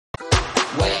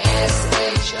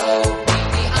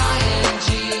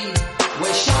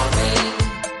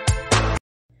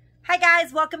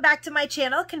guys, welcome back to my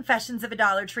channel, Confessions of a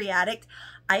Dollar Tree Addict.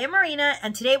 I am Marina,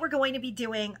 and today we're going to be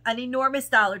doing an enormous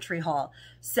Dollar Tree haul.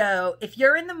 So if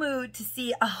you're in the mood to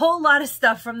see a whole lot of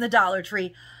stuff from the Dollar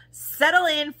Tree, settle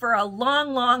in for a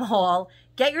long haul,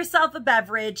 get yourself a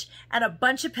beverage and a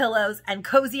bunch of pillows and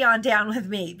cozy on down with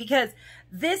me, because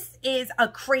this is a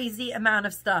crazy amount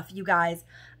of stuff, you guys.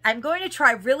 I'm going to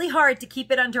try really hard to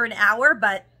keep it under an hour,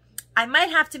 but I might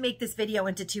have to make this video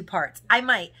into 2 parts. I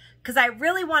might, because I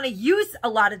really want to use a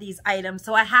lot of these items,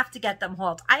 so I have to get them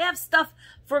hauled. I have stuff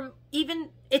from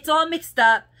it's all mixed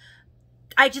up.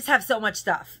 I just have so much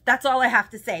stuff. That's all I have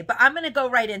to say, but I'm going to go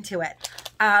right into it.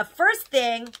 First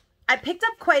thing, I picked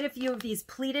up quite a few of these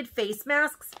pleated face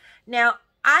masks. Now,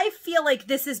 I feel like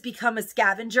this has become a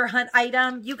scavenger hunt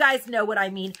item. You guys know what I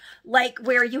mean. Like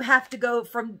where you have to go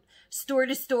from store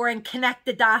to store and connect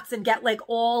the dots and get like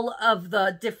all of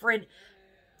the different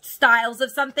styles of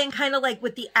something, kind of like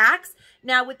with the axe.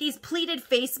 Now with these pleated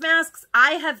face masks,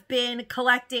 I have been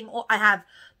collecting. I have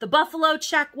the buffalo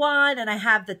check one, and I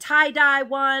have the tie-dye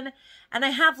one, and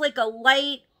I have like a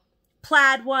light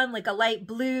plaid one, like a light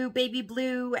blue, baby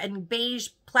blue and beige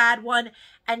plaid one.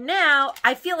 And now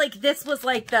I feel like this was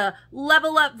like the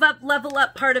level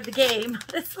up part of the game.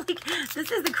 This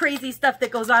is the crazy stuff that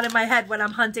goes on in my head when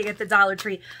I'm hunting at the Dollar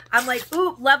Tree. I'm like,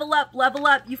 ooh, level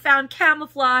up. You found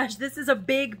camouflage. This is a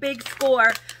big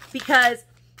score, because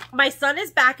my son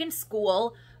is back in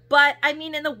school. But I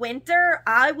mean, in the winter,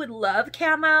 I would love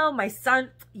camo. My son,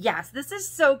 yes, this is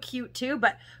so cute too.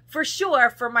 But for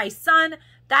sure, for my son,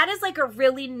 that is like a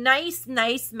really nice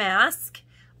mask,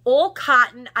 all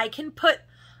cotton. I can put,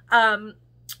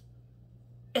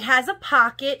 it has a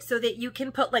pocket so that you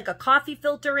can put like a coffee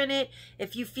filter in it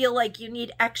if you feel like you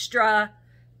need extra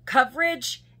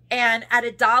coverage. And at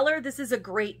 $1, this is a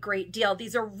great deal.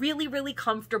 These are really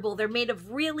comfortable. They're made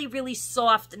of really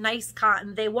soft, nice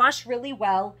cotton. They wash really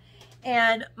well.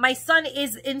 And my son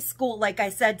is in school, like I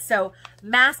said, so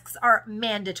masks are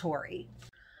mandatory.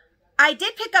 I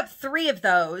did pick up 3 of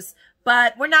those,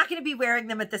 but we're not going to be wearing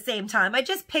them at the same time. I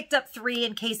just picked up 3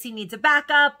 in case he needs a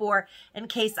backup, or in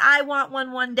case I want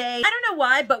one day. I don't know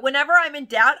why, but whenever I'm in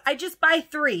doubt, I just buy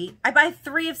 3. I buy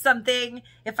 3 of something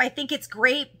if I think it's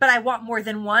great, but I want more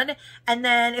than one. And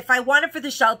then if I want it for the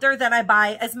shelter, then I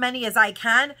buy as many as I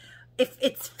can if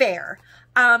it's fair.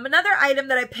 Another item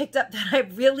that I picked up that I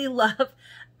really love,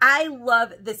 I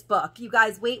love this book. You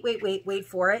guys, wait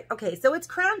for it. Okay, so it's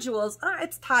Crown Jewels.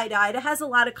 It's tie-dyed. It has a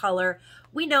lot of color.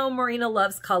 We know Marina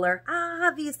loves color.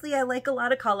 Obviously, I like a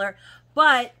lot of color.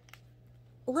 But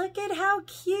look at how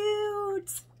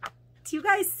cute. Do you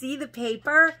guys see the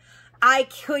paper? I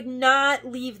could not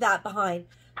leave that behind.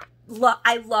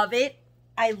 I love it.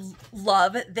 I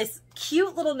love this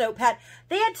cute little notepad.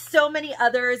 They had so many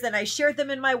others, and I shared them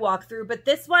in my walkthrough, but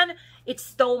this one, it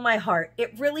stole my heart.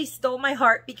 It really stole my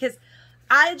heart, because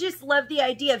I just love the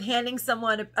idea of handing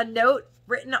someone a note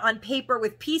written on paper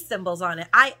with peace symbols on it.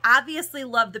 I obviously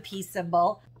love the peace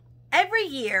symbol. Every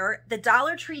year, the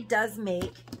Dollar Tree does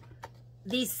make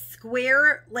these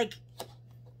square, like,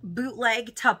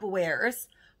 bootleg Tupperwares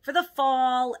for the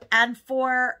fall and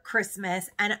for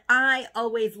Christmas, and I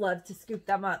always love to scoop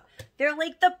them up. They're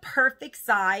like the perfect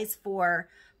size for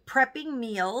prepping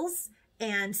meals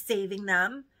and saving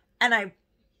them, and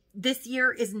this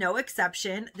year is no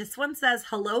exception. This one says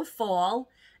Hello Fall,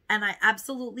 and I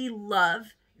absolutely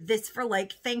love this for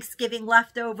like Thanksgiving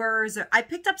leftovers. I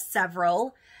picked up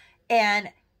several, and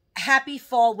happy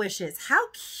fall wishes. How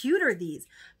cute are these?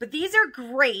 But these are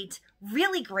great,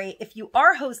 really great. If you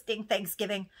are hosting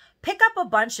Thanksgiving, pick up a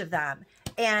bunch of them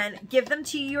and give them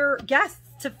to your guests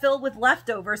to fill with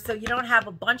leftovers, so you don't have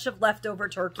a bunch of leftover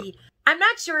turkey. I'm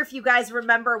not sure if you guys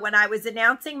remember when I was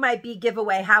announcing my bee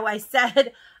giveaway, how I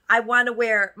said I want to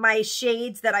wear my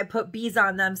shades that I put bees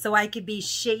on them so I could be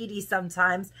shady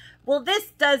sometimes. Well,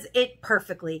 this does it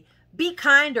perfectly. Be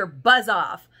kind or buzz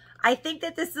off. I think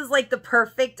that this is like the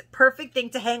perfect thing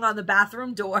to hang on the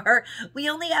bathroom door. We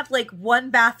only have like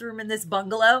 1 bathroom in this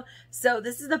bungalow, so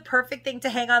this is the perfect thing to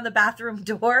hang on the bathroom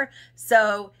door.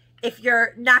 So if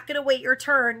you're not going to wait your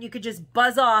turn, you could just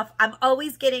buzz off. I'm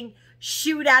always getting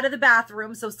shooed out of the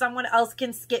bathroom so someone else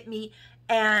can skip me,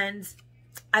 and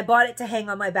I bought it to hang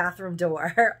on my bathroom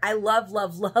door. I love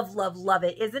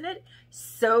it. Isn't it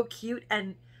so cute?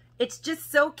 And it's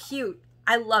just so cute.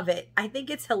 I love it. I think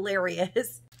it's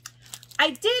hilarious. I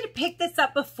did pick this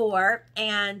up before,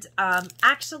 and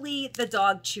actually the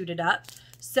dog chewed it up.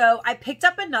 So I picked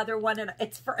up another one, and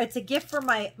it's a gift for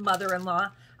my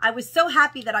mother-in-law. I was so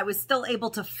happy that I was still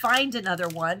able to find another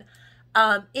one.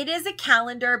 It is a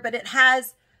calendar, but it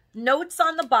has notes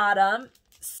on the bottom.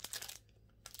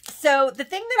 So the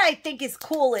thing that I think is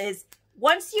cool is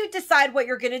once you decide what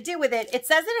you're going to do with it, it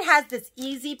says that it has this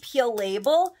easy peel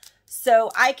label. So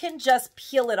I can just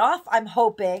peel it off, I'm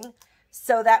hoping,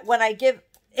 so that when I give,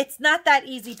 it's not that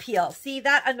easy peel. See,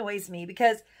 that annoys me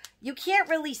because you can't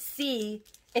really see.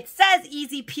 It says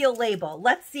easy peel label.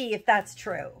 Let's see if that's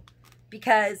true,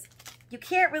 because you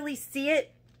can't really see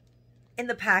it in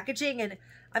the packaging, and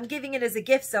I'm giving it as a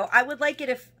gift. So I would like it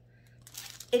if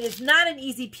it is not an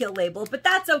easy peel label, but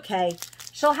that's okay.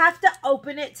 She'll have to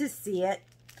open it to see it.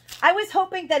 I was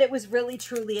hoping that it was really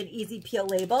truly an easy peel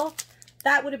label.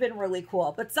 That would have been really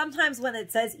cool. But sometimes when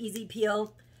it says easy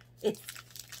peel,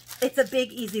 it's a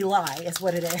big easy lie is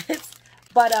what it is.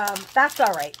 But that's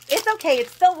all right. It's okay.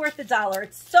 It's still worth $1.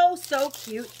 It's so, so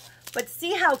cute. But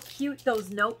see how cute those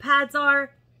notepads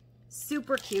are?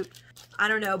 Super cute. I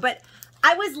don't know. But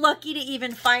I was lucky to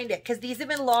even find it because these have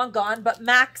been long gone. But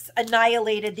Max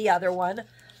annihilated the other one.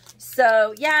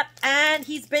 So, yeah. And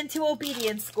he's been to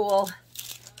obedience school.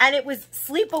 And it was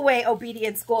sleepaway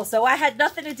obedience school, so I had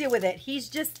nothing to do with it. He's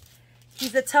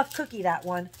a tough cookie, that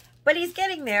one. But he's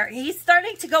getting there. He's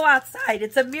starting to go outside.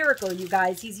 It's a miracle, you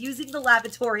guys. He's using the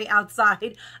lavatory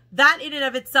outside. That in and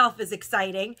of itself is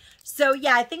exciting. So,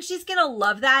 yeah, I think she's going to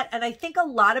love that. And I think a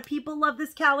lot of people love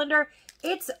this calendar.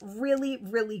 It's really,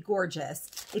 really gorgeous.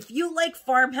 If you like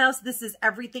farmhouse, this is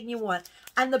everything you want.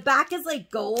 And the back is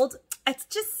like gold. It's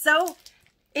just so...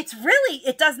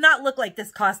 it does not look like this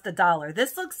cost $1.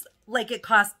 This looks like it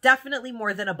costs definitely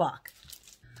more than $1.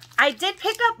 I did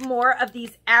pick up more of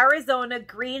these Arizona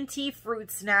green tea fruit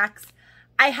snacks.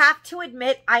 I have to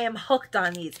admit, I am hooked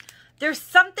on these. There's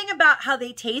something about how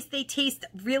they taste. They taste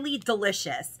really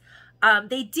delicious.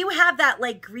 They do have that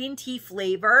like green tea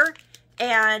flavor,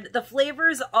 and the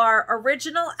flavors are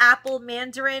original apple,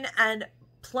 mandarin, and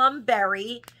plum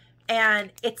berry.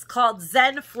 And it's called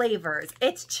Zen Flavors.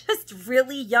 It's just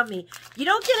really yummy. You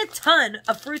don't get a ton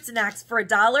of fruit snacks for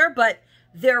 $1, but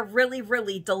they're really,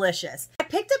 really delicious. I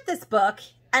picked up this book,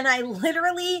 and I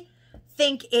literally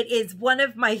think it is one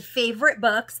of my favorite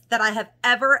books that I have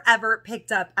ever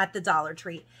picked up at the Dollar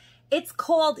Tree. It's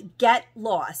called Get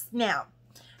Lost. Now,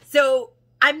 so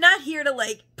I'm not here to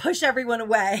like push everyone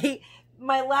away.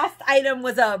 My last item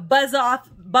was a buzz off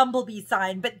bumblebee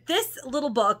sign, but this little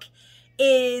book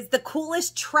is the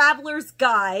coolest traveler's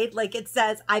guide, like it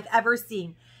says, I've ever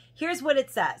seen. Here's what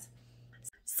it says.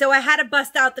 So I had to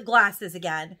bust out the glasses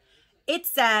again. It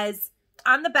says,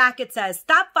 on the back it says,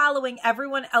 stop following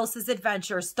everyone else's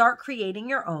adventures, start creating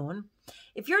your own.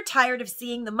 If you're tired of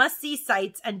seeing the must-see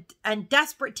sights and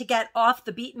desperate to get off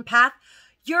the beaten path,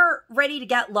 you're ready to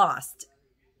get lost.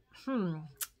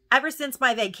 Ever since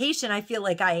my vacation, I feel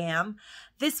like I am.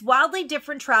 This wildly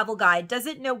different travel guide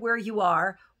doesn't know where you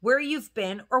are, where you've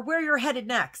been, or where you're headed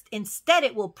next. Instead,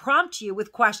 it will prompt you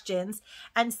with questions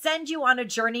and send you on a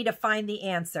journey to find the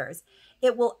answers.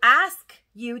 It will ask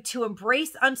you to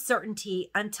embrace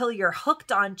uncertainty until you're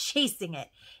hooked on chasing it.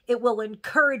 It will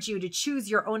encourage you to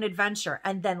choose your own adventure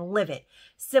and then live it.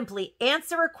 Simply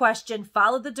answer a question,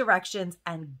 follow the directions,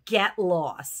 and get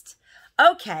lost.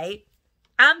 Okay,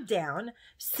 I'm down.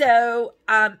 So,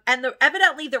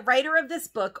 evidently the writer of this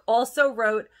book also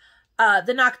wrote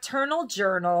The Nocturnal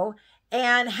Journal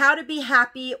and How to Be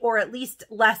Happy or at least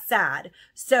Less Sad.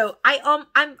 So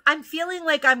I'm feeling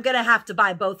like I'm gonna have to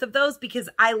buy both of those because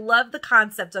I love the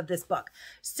concept of this book.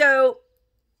 So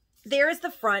there's the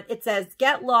front. It says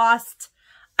Get Lost,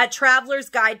 A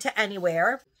Traveler's Guide to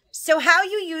Anywhere. So how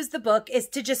you use the book is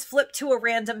to just flip to a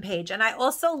random page. And I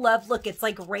also love, look, it's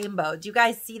like rainbow. Do you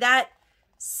guys see that?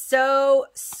 So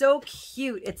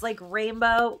cute. It's like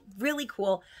rainbow, really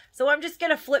cool. So I'm just going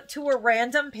to flip to a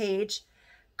random page,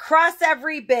 cross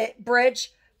every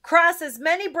bridge, cross as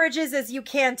many bridges as you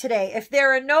can today. If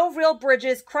there are no real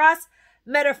bridges, cross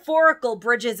metaphorical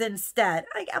bridges instead.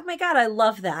 Oh my God, I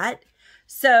love that.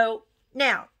 So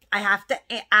now I have to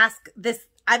ask this.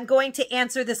 I'm going to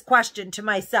answer this question to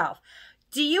myself.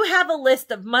 Do you have a list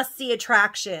of must-see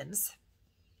attractions?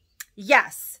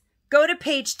 Yes. Go to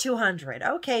page 200.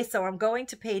 Okay, so I'm going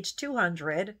to page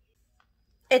 200.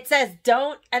 It says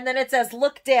don't, and then it says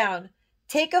look down.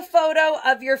 Take a photo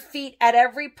of your feet at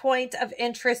every point of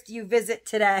interest you visit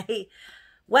today.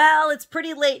 Well, it's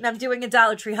pretty late and I'm doing a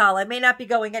Dollar Tree haul. I may not be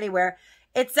going anywhere.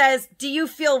 It says, do you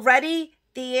feel ready?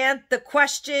 The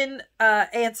question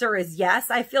answer is yes,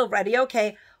 I feel ready.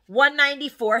 Okay,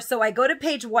 194. So I go to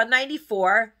page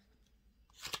 194.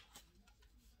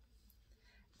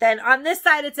 Then on this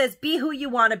side, it says, be who you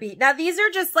want to be. Now, these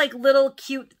are just like little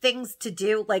cute things to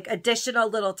do, like additional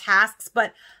little tasks.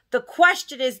 But the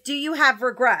question is, do you have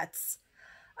regrets?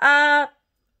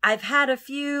 I've had a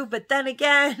few, but then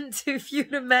again, too few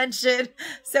to mention.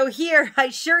 So here, I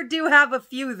sure do have a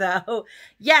few though.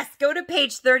 Yes, go to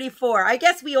page 34. I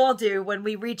guess we all do when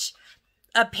we reach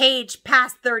a page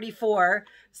past 34.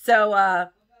 So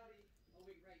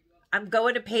I'm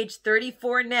going to page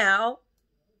 34 now.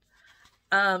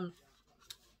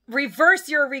 Reverse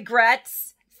your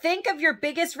regrets. Think of your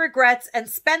biggest regrets and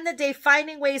spend the day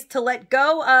finding ways to let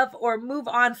go of or move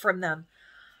on from them.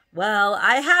 Well,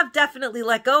 I have definitely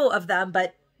let go of them,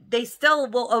 but they still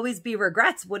will always be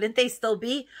regrets. Wouldn't they still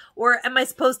be? Or am I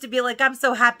supposed to be like, I'm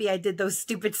so happy I did those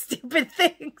stupid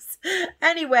things?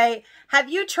 Anyway, have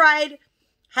you tried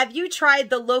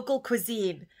the local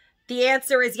cuisine? The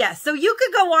answer is yes. So you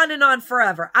could go on and on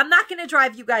forever. I'm not going to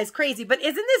drive you guys crazy, but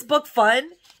isn't this book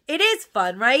fun? It is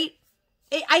fun, right?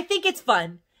 I think it's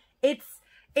fun. It's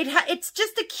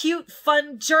just a cute,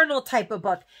 fun journal type of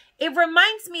book. It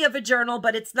reminds me of a journal,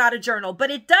 but it's not a journal. But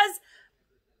it does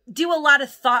do a lot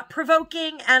of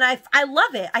thought-provoking, and I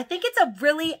love it. I think it's a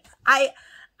really...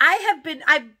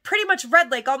 I've pretty much read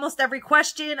like almost every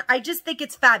question. I just think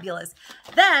it's fabulous.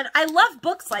 Then, I love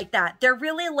books like that. They're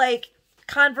really like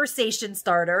conversation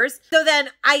starters. So then,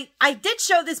 I did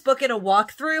show this book in a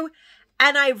walkthrough,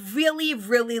 and I really,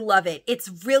 really love it.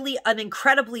 It's really an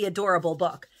incredibly adorable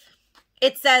book.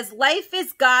 It says, life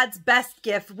is God's best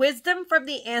gift, wisdom from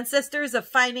the ancestors of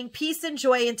finding peace and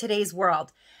joy in today's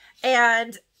world.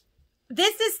 And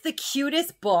this is the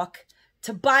cutest book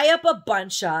to buy up a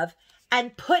bunch of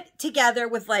and put together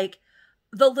with like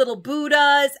the little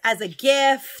Buddhas as a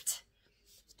gift.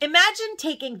 Imagine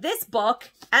taking this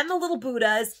book and the little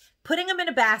Buddhas, putting them in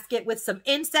a basket with some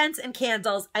incense and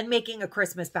candles and making a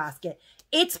Christmas basket.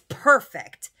 It's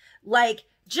perfect. Like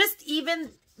just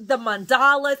even the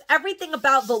mandalas, everything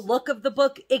about the look of the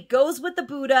book, it goes with the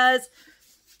Buddhas.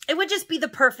 It would just be the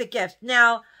perfect gift.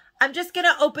 Now, I'm just going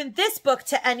to open this book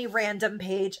to any random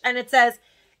page. And it says,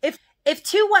 if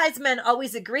two wise men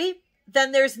always agree,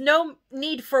 then there's no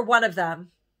need for one of them.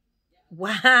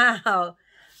 Wow.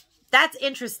 That's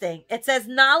interesting. It says,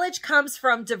 knowledge comes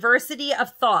from diversity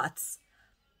of thoughts.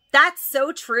 That's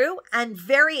so true and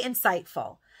very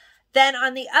insightful. Then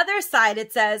on the other side,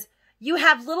 it says, you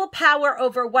have little power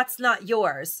over what's not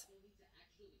yours.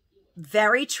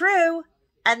 Very true.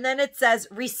 And then it says,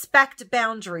 respect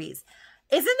boundaries.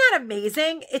 Isn't that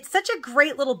amazing? It's such a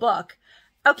great little book.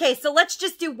 Okay, so let's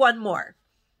just do one more.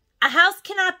 A house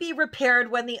cannot be repaired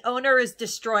when the owner is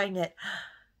destroying it.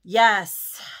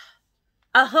 Yes.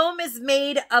 A home is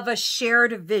made of a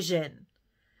shared vision.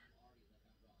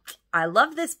 I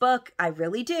love this book. I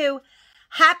really do.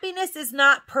 Happiness is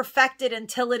not perfected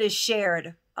until it is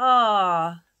shared.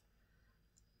 Oh,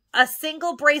 a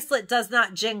single bracelet does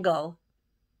not jingle.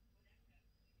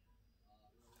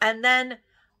 And then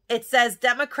it says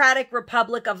Democratic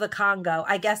Republic of the Congo.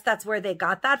 I guess that's where they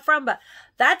got that from, but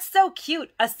that's so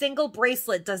cute. A single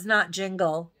bracelet does not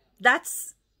jingle.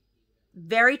 That's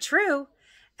very true.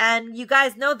 And you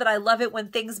guys know that I love it when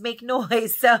things make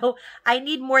noise. So I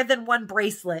need more than one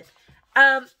bracelet.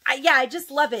 Yeah, I just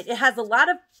love it. It has a lot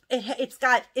of, it's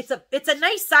a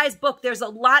nice size book. There's a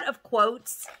lot of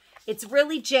quotes. It's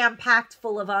really jam-packed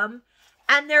full of them.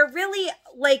 And they're really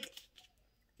like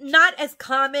not as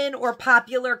common or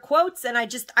popular quotes. And I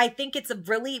think it's a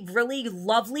really, really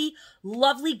lovely,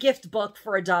 lovely gift book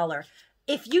for $1.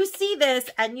 If you see this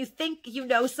and you think you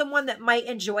know someone that might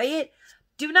enjoy it,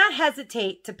 do not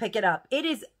hesitate to pick it up. It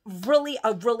is really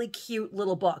a really cute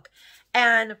little book.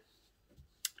 And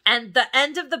the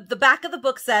end of the back of the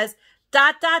book says, ...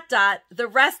 the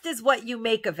rest is what you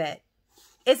make of it.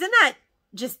 Isn't that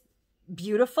just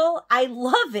beautiful? I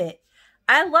love it.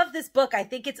 I love this book. I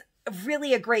think it's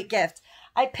really a great gift.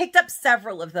 I picked up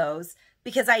several of those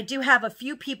because I do have a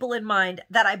few people in mind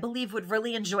that I believe would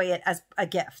really enjoy it as a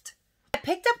gift. I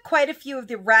picked up quite a few of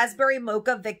the Raspberry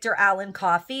Mocha Victor Allen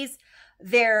coffees.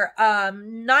 They're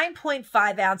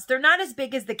 9.5 ounce. They're not as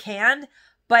big as the canned,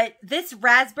 but this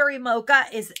Raspberry Mocha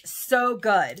is so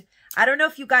good. I don't know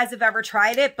if you guys have ever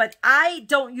tried it, but I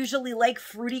don't usually like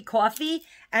fruity coffee,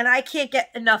 and I can't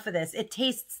get enough of this. It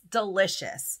tastes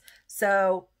delicious.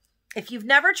 So if you've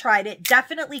never tried it,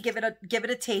 definitely give it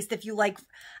a taste if you like.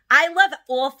 I love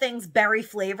all things berry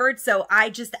flavored, so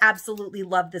I just absolutely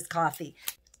love this coffee.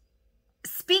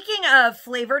 Speaking of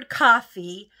flavored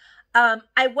coffee,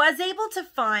 I was able to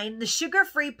find the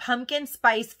sugar-free pumpkin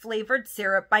spice flavored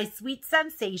syrup by Sweet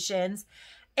Sensations.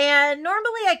 And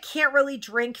normally I can't really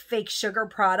drink fake sugar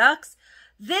products.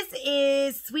 This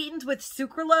is sweetened with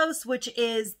sucralose, which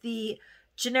is the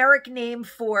generic name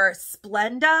for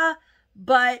Splenda.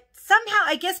 But somehow,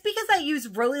 I guess because I use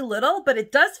really little, but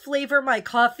it does flavor my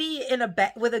coffee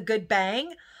with a good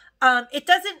bang. It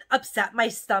doesn't upset my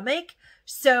stomach.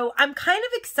 So I'm kind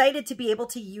of excited to be able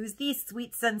to use these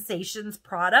Sweet Sensations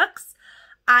products.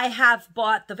 I have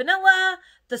bought the vanilla,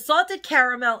 the salted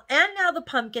caramel, and now the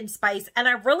pumpkin spice, and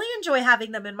I really enjoy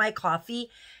having them in my coffee.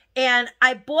 And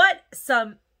I bought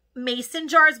some mason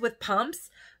jars with pumps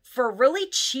for really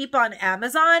cheap on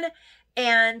Amazon,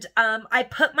 and I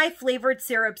put my flavored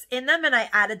syrups in them and I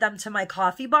added them to my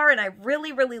coffee bar, and I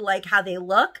really, really like how they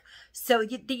look. So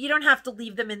you don't have to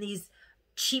leave them in these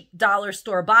cheap dollar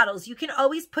store bottles. You can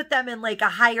always put them in like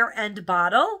a higher end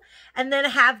bottle and then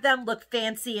have them look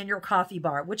fancy in your coffee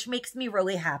bar, which makes me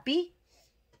really happy.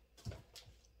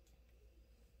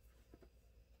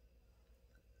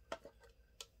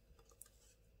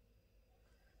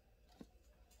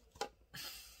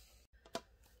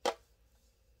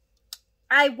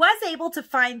 I was able to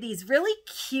find these really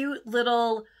cute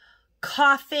little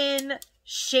coffin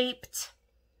shaped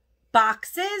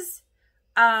boxes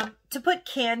to put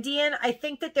candy in. I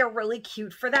think that they're really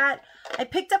cute for that. I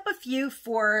picked up a few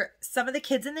for some of the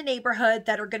kids in the neighborhood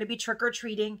that are going to be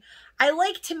trick-or-treating. I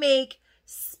like to make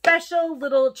special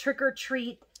little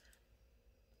trick-or-treat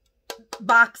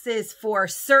boxes for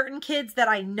certain kids that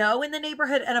I know in the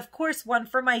neighborhood. And of course, one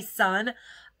for my son.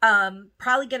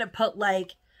 Probably going to put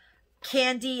like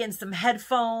candy and some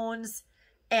headphones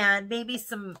and maybe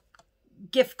some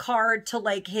gift card to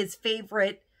like his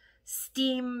favorite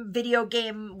Steam video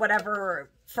game, whatever,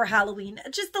 for Halloween.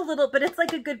 Just a little, but it's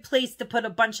like a good place to put a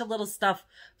bunch of little stuff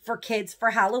for kids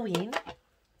for Halloween.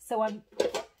 So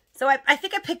I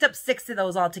think I picked up 6 of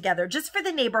those all together just for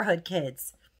the neighborhood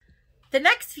kids. The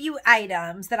next few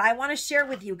items that I want to share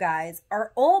with you guys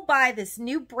are all by this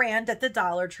new brand at the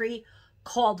Dollar Tree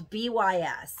called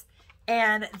BYS.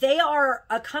 And they are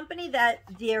a company that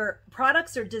their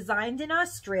products are designed in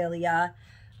Australia.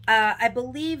 I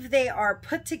believe they are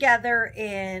put together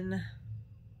in,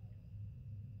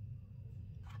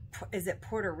 is it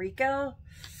Puerto Rico?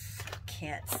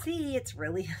 Can't see. It's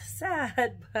really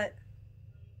sad, but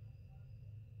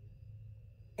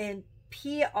in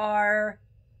PR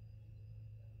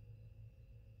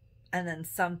and then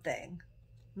something.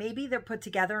 Maybe they're put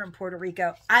together in Puerto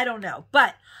Rico. I don't know.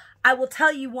 But I will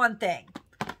tell you one thing.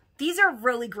 These are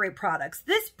really great products.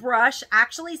 This brush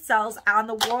actually sells on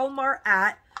the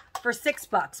Walmart for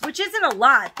 $6, which isn't a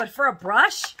lot, but for a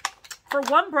brush, for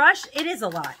one brush, it is a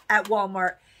lot at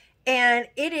Walmart. And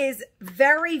it is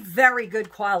very, very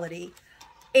good quality.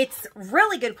 It's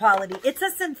really good quality. It's a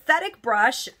synthetic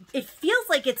brush. It feels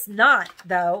like it's not,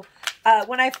 though.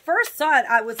 When I first saw it,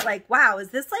 I was like, wow, is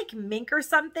this like mink or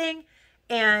something?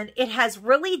 And it has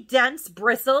really dense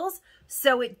bristles.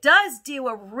 So it does do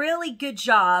a really good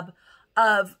job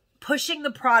of pushing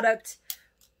the product.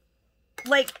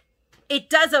 Like, it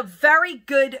does a very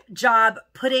good job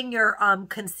putting your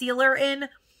concealer in.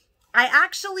 I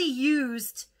actually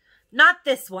used, not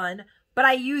this one, but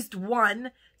I used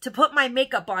one to put my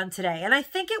makeup on today. And I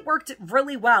think it worked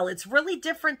really well. It's really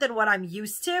different than what I'm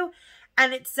used to.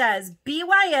 And it says,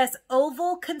 BYS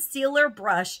Oval Concealer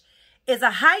Brush is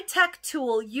a high-tech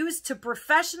tool used to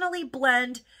professionally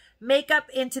blend makeup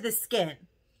into the skin.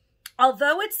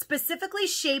 Although the specifically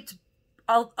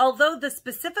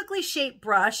shaped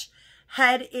brush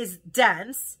head is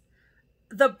dense,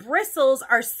 the bristles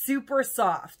are super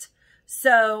soft.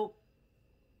 So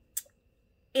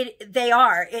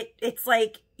it's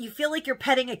like you feel like you're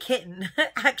petting a kitten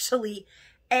actually.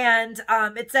 And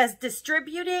it says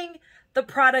distributing the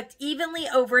product evenly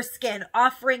over skin,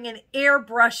 offering an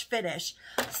airbrush finish.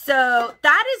 So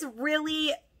that is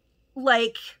really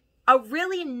like a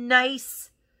really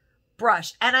nice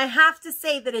brush. And I have to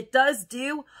say that it does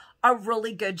do a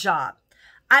really good job.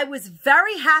 I was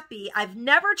very happy. I've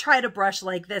never tried a brush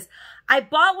like this. I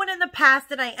bought one in the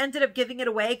past and I ended up giving it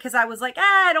away because I was like,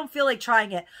 I don't feel like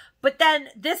trying it. But then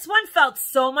this one felt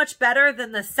so much better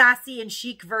than the sassy and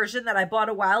chic version that I bought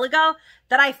a while ago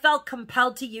that I felt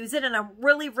compelled to use it. And I'm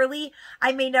really,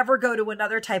 I may never go to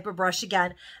another type of brush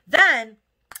again. Then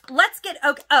let's get,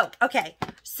 okay.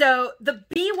 So the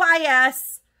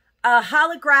BYS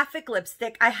holographic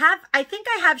lipstick, I think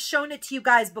I have shown it to you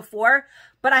guys before,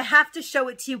 but I have to show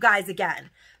it to you guys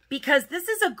again because this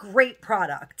is a great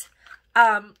product.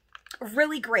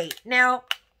 Really great. Now,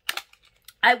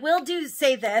 I will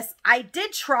say this. I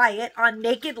did try it on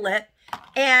Naked Lip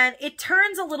and it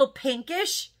turns a little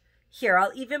pinkish. Here,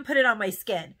 I'll even put it on my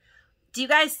skin. Do you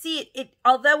guys see it?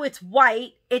 Although it's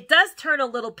white, it does turn a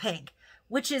little pink,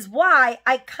 which is why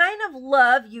I kind of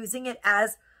love using it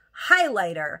as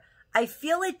highlighter. I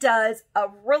feel it does a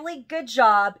really good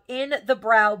job in the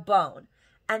brow bone.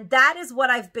 And that is what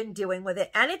I've been doing with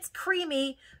it. And it's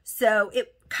creamy, so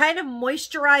it kind of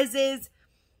moisturizes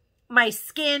my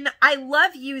skin. I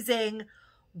love using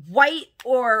white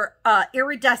or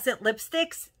iridescent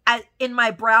lipsticks in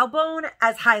my brow bone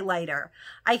as highlighter.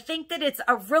 I think that it's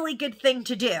a really good thing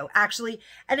to do, actually.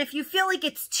 And if you feel like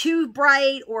it's too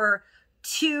bright or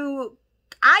too,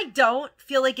 I don't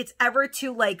feel like it's ever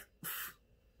too like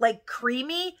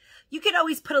creamy, you can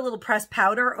always put a little pressed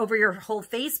powder over your whole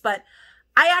face, but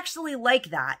I actually like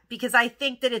that because I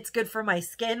think that it's good for my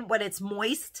skin when it's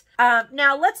moist.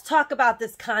 Now let's talk about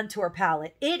this contour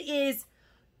palette. It is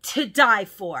to die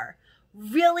for.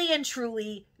 Really and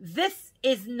truly, this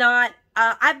is not,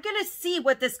 I'm going to see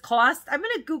what this costs. I'm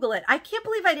going to Google it. I can't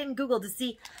believe I didn't Google to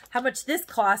see how much this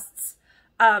costs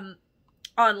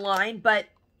online, but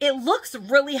it looks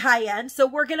really high end. So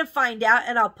we're going to find out,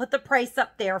 and I'll put the price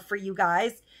up there for you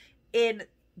guys in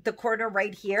the corner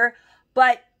right here.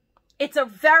 But it's a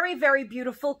very, very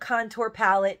beautiful contour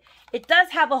palette. It does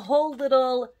have a whole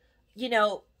little, you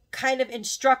know, kind of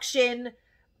instruction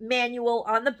manual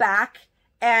on the back.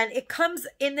 And it comes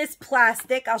in this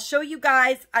plastic. I'll show you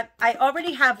guys. I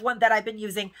already have one that I've been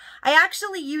using. I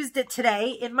actually used it today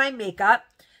in my makeup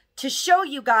to show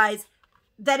you guys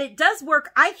that it does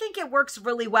work. I think it works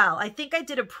really well. I think I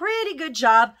did a pretty good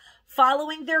job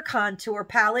following their contour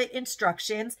palette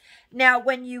instructions. Now,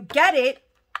 when you get it,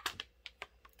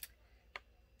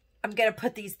 I'm going to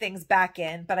put these things back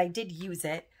in, but I did use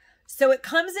it. So it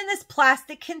comes in this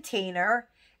plastic container,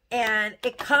 and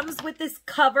it comes with this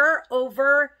cover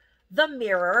over the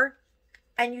mirror,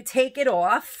 and you take it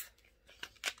off,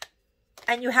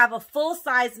 and you have a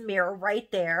full-size mirror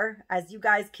right there. As you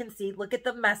guys can see, look at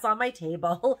the mess on my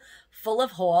table, full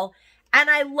of hole. And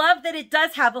I love that it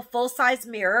does have a full-size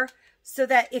mirror so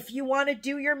that if you want to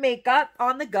do your makeup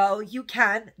on the go, you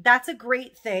can. That's a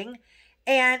great thing.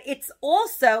 And it's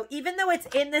also, even though it's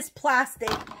in this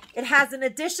plastic, it has an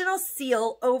additional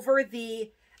seal over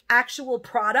the actual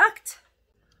product.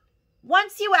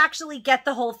 Once you actually get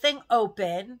the whole thing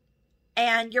open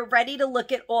and you're ready to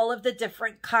look at all of the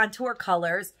different contour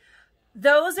colors,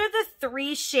 those are the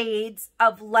 3 shades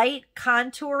of light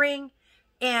contouring,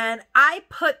 and I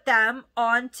put them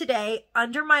on today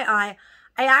under my eye.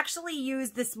 I actually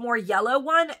used this more yellow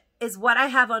one is what I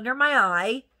have under my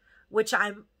eye, which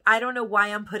I don't know why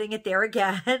I'm putting it there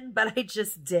again, but I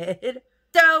just did.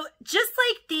 So just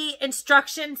like the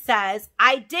instruction says,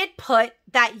 I did put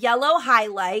that yellow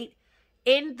highlight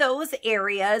in those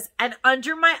areas and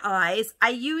under my eyes. I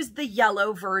used the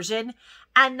yellow version,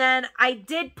 and then I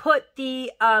did put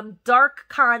the dark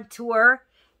contour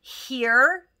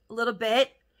here a little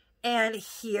bit and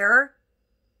here,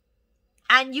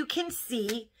 and you can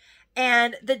see.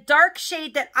 And the dark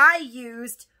shade that I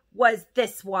used was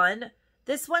this one.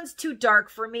 This one's too dark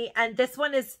for me, and this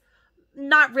one is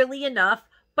not really enough,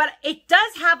 but it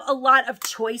does have a lot of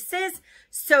choices.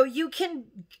 So you can,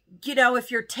 you know,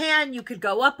 if you're tan, you could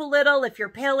go up a little. If you're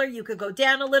paler, you could go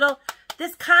down a little.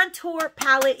 This contour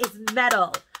palette is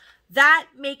metal. That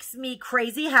makes me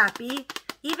crazy happy.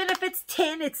 Even if it's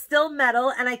tin, it's still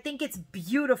metal, and I think it's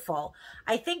beautiful.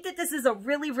 I think that this is a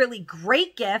really, really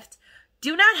great gift.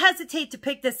 Do not hesitate to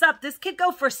pick this up. This could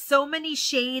go for so many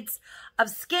shades of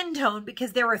skin tone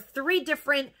because there are 3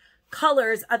 different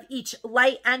colors of each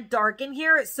light and dark in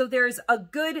here. So there's a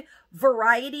good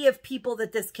variety of people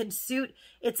that this can suit.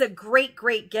 It's a great,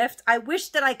 great gift. I wish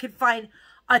that I could find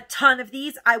a ton of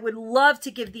these. I would love to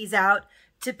give these out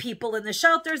to people in the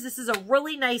shelters. This is a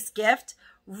really nice gift.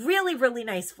 Really, really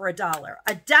nice for $1.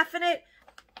 A definite.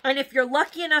 And if you're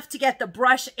lucky enough to get the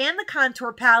brush and the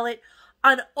contour palette,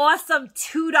 an awesome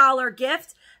 $2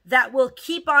 gift that will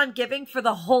keep on giving for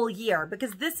the whole year,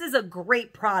 because this is a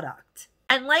great product.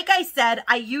 And like I said,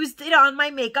 I used it on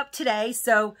my makeup today,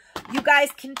 so you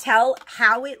guys can tell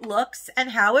how it looks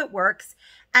and how it works.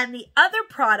 And the other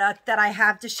product that I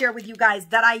have to share with you guys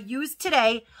that I used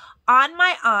today on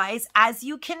my eyes, as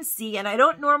you can see, and I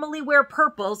don't normally wear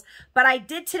purples, but I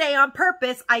did today on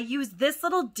purpose. I used this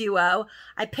little duo.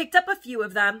 I picked up a few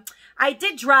of them. I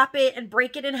did drop it and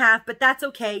break it in half, but that's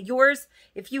okay. Yours,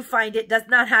 if you find it, does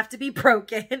not have to be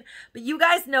broken. But you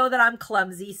guys know that I'm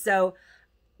clumsy, so,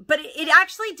 but it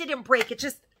actually didn't break. It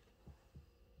just,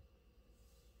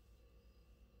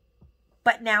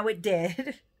 but now it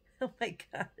did. Oh my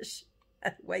gosh. How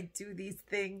do I do these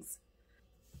things?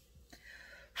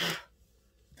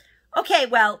 Okay,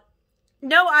 well,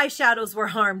 no eyeshadows were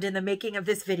harmed in the making of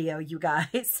this video, you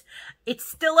guys. It's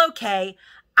still okay.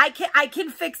 I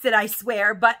can fix it, I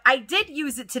swear, but I did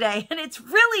use it today, and it's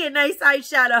really a nice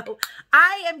eyeshadow.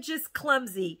 I am just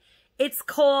clumsy. It's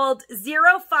called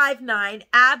 059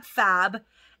 Ab Fab,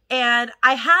 and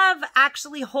I have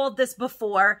actually hauled this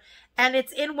before, and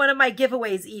it's in one of my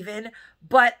giveaways even,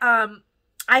 but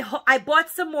I bought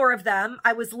some more of them.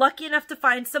 I was lucky enough to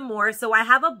find some more, so I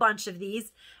have a bunch of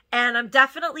these, and I'm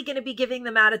definitely going to be giving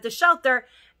them out at the shelter.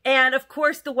 And of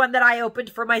course, the one that I opened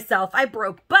for myself, I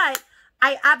broke, but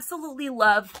I absolutely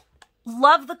love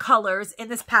the colors in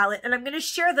this palette, and I'm going to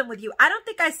share them with you. I don't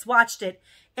think I swatched it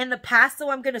in the past, so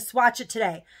I'm going to swatch it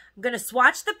today. I'm going to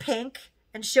swatch the pink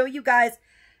and show you guys.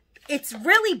 It's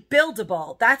really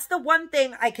buildable. That's the one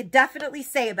thing I could definitely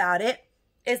say about it,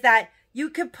 is that you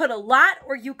could put a lot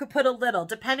or you could put a little,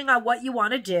 depending on what you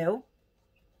want to do.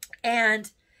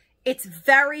 And it's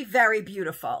very, very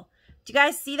beautiful. Do you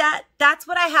guys see that? That's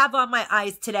what I have on my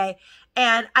eyes today.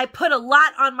 And I put a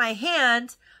lot on my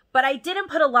hand, but I didn't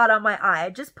put a lot on my eye. I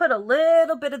just put a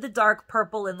little bit of the dark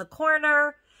purple in the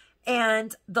corner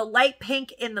and the light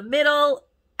pink in the middle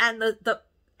and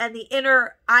the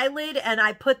inner eyelid. And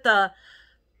I put the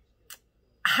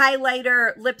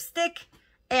highlighter lipstick,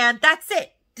 and that's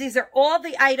it. These are all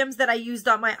the items that I used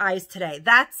on my eyes today.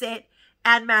 That's it.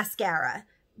 And mascara.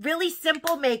 Really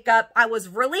simple makeup. I was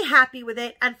really happy with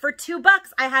it. And for $2,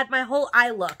 I had my whole eye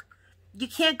look. You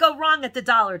can't go wrong at the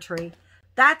Dollar Tree.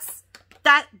 That's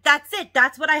it.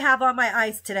 That's what I have on my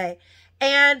eyes today.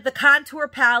 And the contour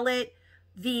palette,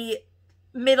 the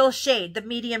middle shade, the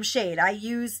medium shade, I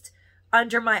used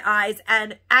under my eyes,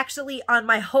 and actually on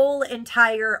my whole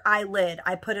entire eyelid,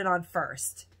 I put it on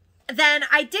first. Then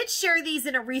I did share these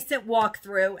in a recent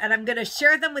walkthrough, and I'm going to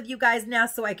share them with you guys now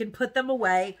so I can put them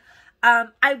away.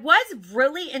 I was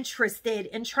really interested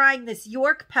in trying this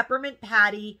York Peppermint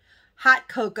Patty Hot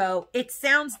Cocoa. It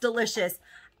sounds delicious.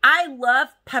 I love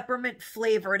peppermint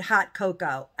flavored hot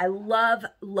cocoa. I love,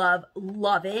 love,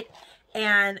 love it.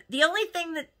 And the only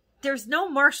thing that there's no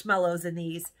marshmallows in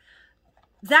these.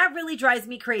 That really drives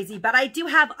me crazy, but I do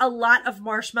have a lot of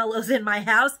marshmallows in my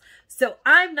house, so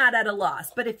I'm not at a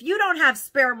loss. But if you don't have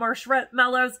spare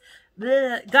marshmallows,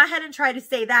 go ahead and try to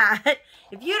say that.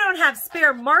 If you don't have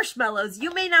spare marshmallows,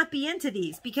 you may not be into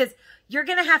these because you're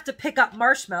going to have to pick up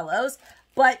marshmallows,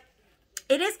 but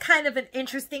it is kind of an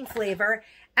interesting flavor,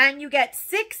 and you get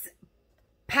 6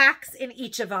 packs in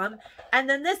each of them. And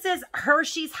then this is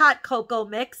Hershey's Hot Cocoa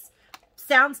Mix.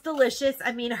 Sounds delicious.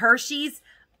 I mean, Hershey's,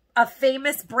 a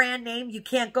famous brand name you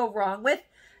can't go wrong with.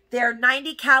 They're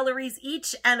 90 calories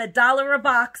each and $1 a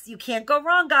box. You can't go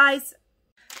wrong, guys.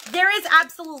 There is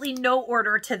absolutely no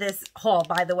order to this haul,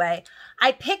 by the way.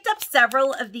 I picked up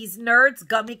several of these Nerds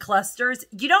gummy clusters.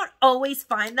 You don't always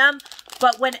find them,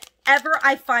 but whenever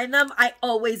I find them, I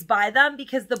always buy them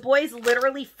because the boys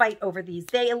literally fight over these.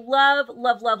 They love,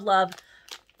 love, love, love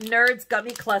Nerds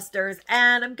gummy clusters.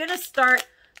 And I'm going to start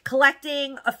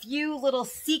collecting a few little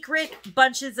secret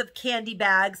bunches of candy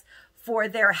bags for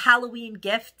their Halloween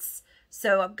gifts.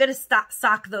 So I'm going to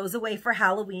sock those away for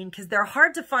Halloween because they're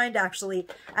hard to find, actually.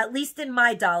 At least in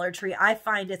my Dollar Tree, I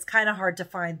find it's kind of hard to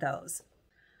find those.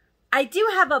 I do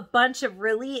have a bunch of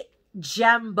really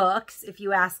gem books, if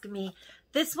you ask me.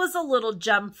 This was a little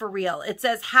gem for real. It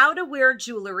says How to Wear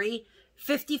Jewelry,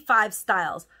 55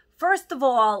 Styles. First of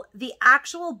all, the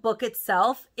actual book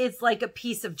itself is like a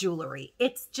piece of jewelry.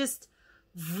 It's just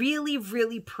really,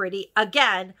 really pretty.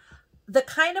 Again, the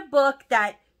kind of book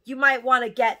that you might want to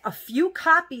get a few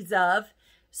copies of,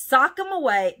 sock them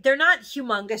away. They're not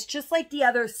humongous, just like the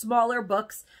other smaller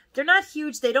books. They're not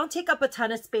huge. They don't take up a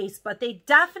ton of space, but they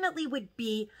definitely would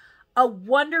be a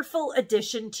wonderful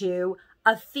addition to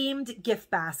a themed gift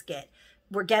basket.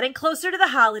 We're getting closer to the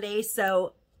holidays,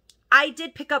 so I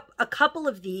did pick up a couple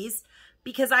of these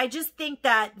because I just think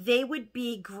that they would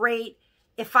be great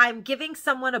if I'm giving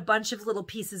someone a bunch of little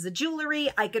pieces of jewelry.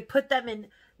 I could put them in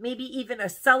maybe even a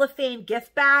cellophane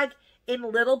gift bag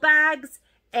in little bags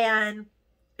and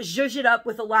zhuzh it up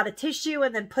with a lot of tissue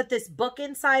and then put this book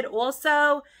inside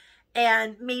also,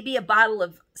 and maybe a bottle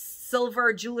of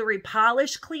silver jewelry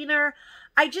polish cleaner.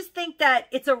 I just think that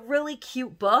it's a really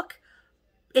cute book.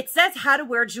 It says How to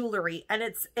Wear Jewelry, and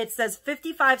it says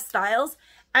 55 styles,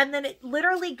 and then it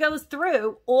literally goes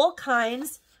through all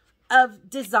kinds of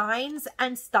designs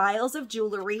and styles of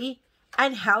jewelry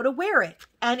and how to wear it.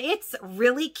 And it's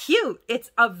really cute.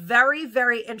 It's a very,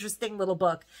 very interesting little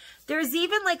book. There's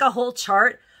even like a whole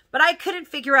chart, but I couldn't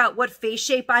figure out what face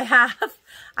shape I have.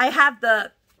 I have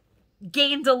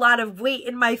gained a lot of weight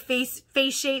in my face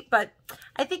shape, but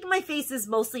I think my face is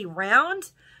mostly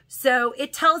round. So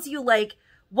it tells you like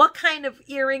what kind of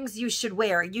earrings you should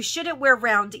wear. You shouldn't wear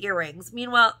round earrings.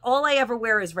 Meanwhile, all I ever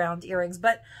wear is round earrings,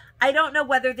 but I don't know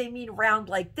whether they mean round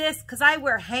like this because I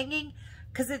wear hanging,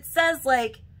 because it says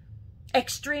like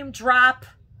extreme drop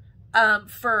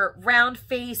for round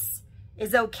face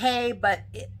is okay, but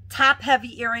top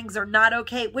heavy earrings are not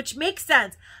okay, which makes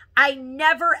sense. I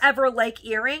never ever like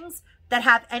earrings that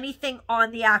have anything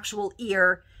on the actual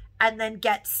ear and then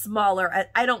get smaller.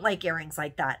 I don't like earrings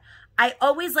like that. I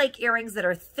always like earrings that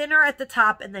are thinner at the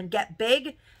top and then get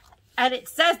big. And it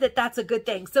says that that's a good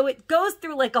thing. So it goes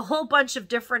through like a whole bunch of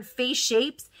different face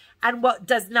shapes and what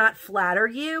does not flatter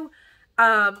you.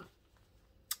 And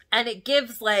it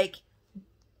gives like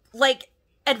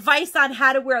advice on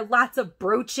how to wear lots of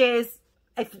brooches.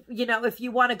 If, you know, if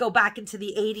you want to go back into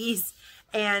the 80s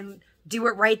and do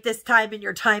it right this time in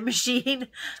your time machine.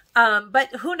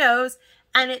 But who knows?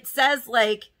 And it says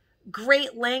like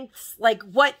great lengths, like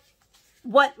what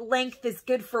length is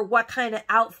good for what kind of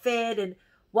outfit and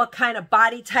what kind of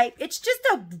body type. It's just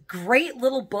a great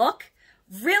little book,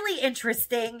 really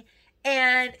interesting.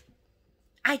 And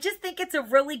I just think it's a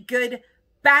really good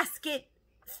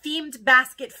themed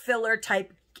basket filler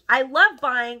type. I love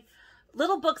buying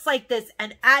little books like this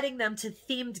and adding them to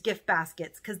themed gift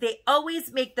baskets because they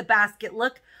always make the basket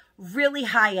look really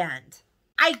high end.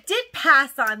 I did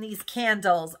pass on these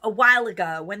candles a while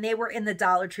ago when they were in the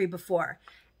Dollar Tree before.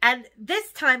 And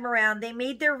this time around, they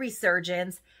made their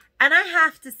resurgence. And I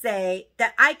have to say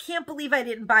that I can't believe I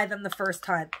didn't buy them the first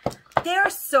time. They're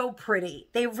so pretty.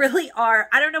 They really are.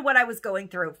 I don't know what I was going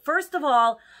through. First of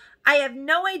all, I have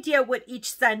no idea what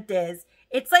each scent is.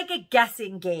 It's like a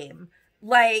guessing game.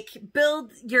 Like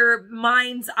build your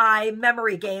mind's eye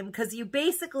memory game because you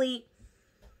basically,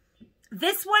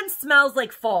 this one smells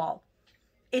like fall.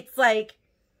 It's like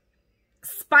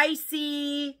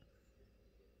spicy,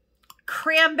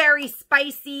 cranberry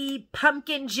spicy,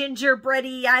 pumpkin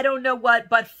gingerbready, I don't know what,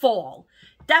 but fall.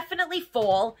 Definitely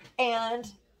fall.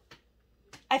 And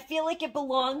I feel like it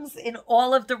belongs in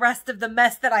all of the rest of the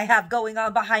mess that I have going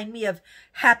on behind me of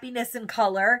happiness and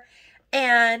color.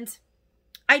 And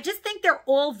I just think they're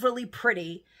all really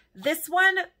pretty. This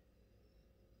one,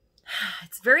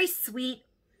 it's very sweet.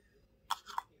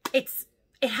 It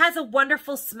has a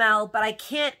wonderful smell, but I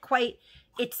can't quite,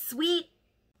 it's sweet.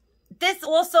 This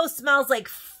also smells like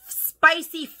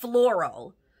spicy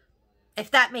floral,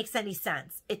 if that makes any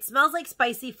sense. It smells like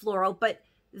spicy floral, but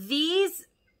these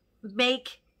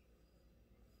make,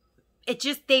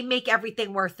 they make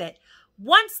everything worth it.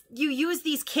 Once you use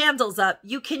these candles up,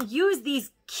 you can use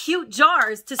these cute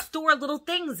jars to store little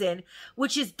things in,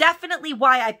 which is definitely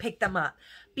why I picked them up.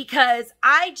 Because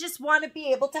I just want to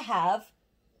be able to have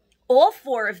all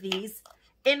 4 of these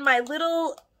in my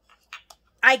little,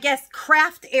 I guess,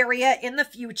 craft area in the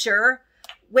future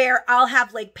where I'll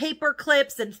have like paper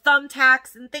clips and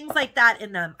thumbtacks and things like that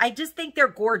in them. I just think they're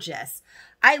gorgeous.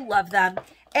 I love them.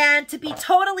 And to be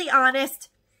totally honest,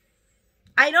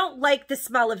 I don't like the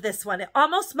smell of this one. It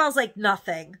almost smells like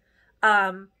nothing.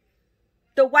 The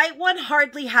white one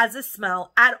hardly has a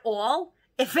smell at all.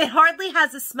 If it hardly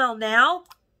has a smell now,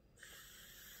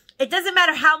 it doesn't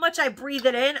matter how much I breathe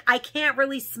it in. I can't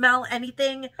really smell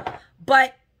anything,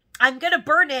 but I'm going to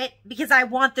burn it because I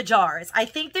want the jars. I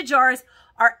think the jars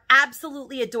are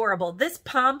absolutely adorable. This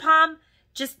pom-pom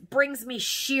just brings me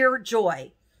sheer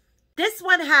joy. This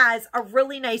one has a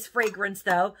really nice fragrance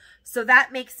though, so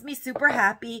that makes me super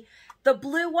happy. The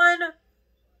blue one,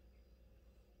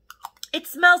 it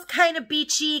smells kind of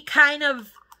beachy, kind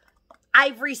of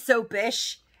ivory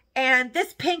soapish. And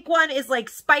this pink one is like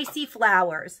spicy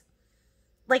flowers,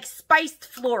 like spiced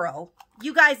floral.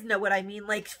 You guys know what I mean,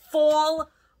 like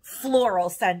fall floral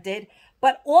scented.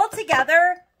 But all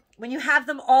together, when you have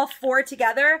them all 4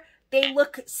 together, they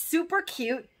look super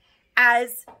cute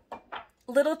as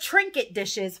little trinket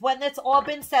dishes when it's all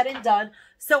been said and done.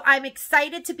 So I'm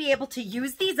excited to be able to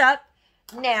use these up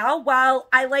now while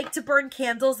I like to burn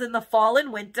candles in the fall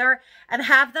and winter and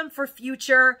have them for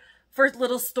future, for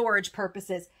little storage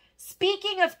purposes.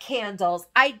 Speaking of candles,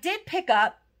 I did pick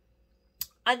up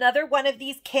another one of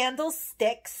these candle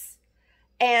sticks.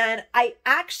 And I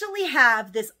actually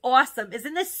have this awesome,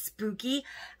 isn't this spooky?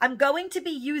 I'm going to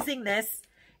be using this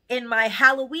in my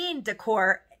Halloween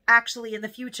decor actually in the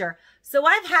future. So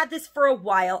I've had this for a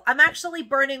while. I'm actually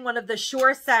burning one of the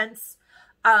Sure Scents.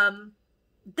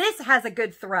 This has a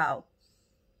good throw.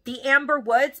 The Amber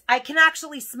Woods, I can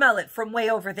actually smell it from way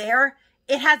over there.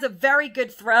 It has a very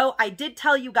good throw. I did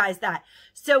tell you guys that.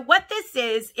 So what this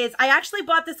is I actually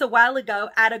bought this a while ago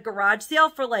at a garage sale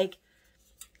for like,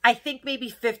 I think maybe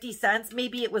 50 cents.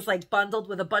 Maybe it was like bundled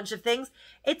with a bunch of things.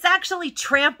 It's actually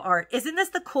tramp art. Isn't this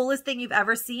the coolest thing you've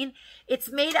ever seen?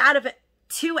 It's made out of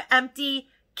 2 empty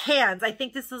cans. I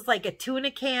think this is like a tuna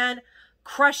can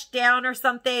crushed down or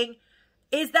something.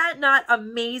 Is that not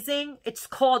amazing? It's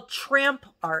called tramp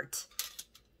art.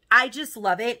 I just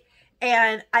love it.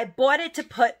 And I bought it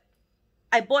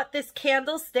I bought this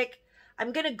candlestick.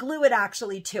 I'm going to glue it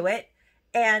actually to it.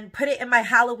 and put it in my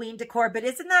Halloween decor. But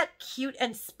isn't that cute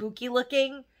and spooky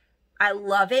looking? I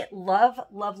love it. Love,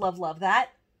 love, love, love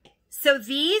that. So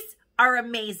these are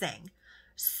amazing.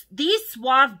 These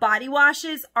Suave body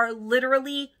washes are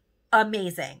literally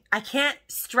amazing. I can't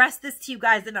stress this to you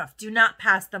guys enough. Do not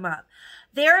pass them up.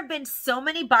 There have been so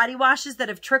many body washes that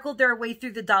have trickled their way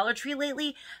through the Dollar Tree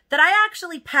lately that I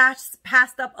actually passed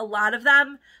up a lot of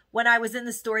them when I was in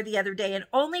the store the other day and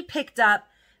only picked up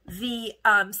the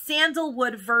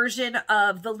sandalwood version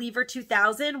of the Lever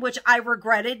 2000, which I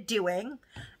regretted doing.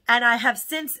 And I have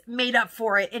since made up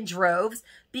for it in droves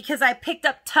because I picked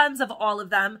up tons of all of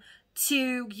them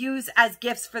to use as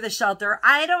gifts for the shelter.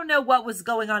 I don't know what was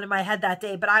going on in my head that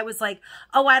day, but I was like,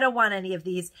 oh, I don't want any of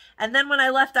these. And then when I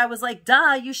left, I was like,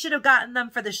 duh, you should have gotten them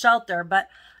for the shelter. But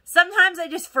sometimes I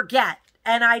just forget.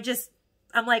 And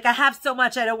I'm like, I have so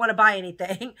much, I don't want to buy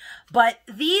anything. But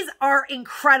these are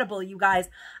incredible, you guys.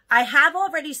 I have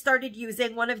already started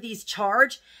using one of these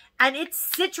Charge, and it's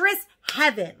citrus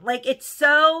heaven. Like, it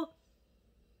smells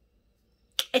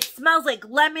like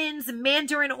lemons,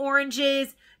 mandarin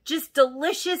oranges, just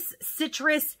delicious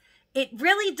citrus. It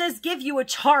really does give you a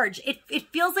charge. It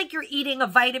feels like you're eating a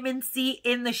vitamin C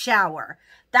in the shower.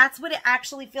 That's what it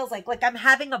actually feels like. Like I'm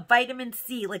having a vitamin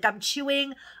C, like I'm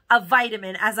chewing a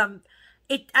vitamin as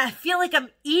I feel like I'm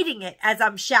eating it as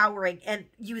I'm showering and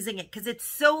using it because it's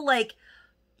so like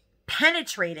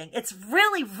penetrating. It's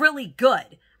really, really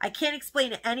good. I can't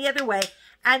explain it any other way.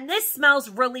 And this smells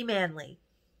really manly.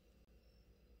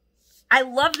 I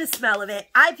love the smell of it.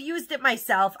 I've used it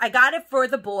myself. I got it for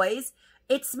the boys.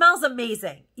 It smells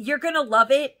amazing. You're going to love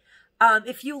it.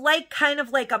 If you like kind of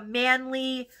like a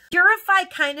manly, Purify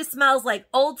kind of smells like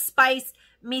Old Spice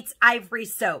meets Ivory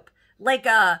soap. Like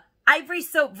a Ivory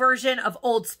soap version of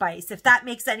Old Spice, if that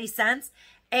makes any sense.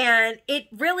 And it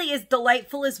really is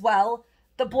delightful as well.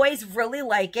 The boys really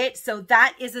like it. So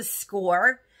that is a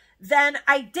score. Then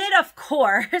I did, of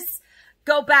course,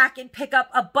 go back and pick up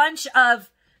a bunch of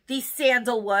the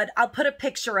sandalwood. I'll put a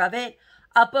picture of it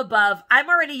up above. I'm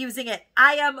already using it.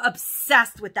 I am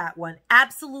obsessed with that one.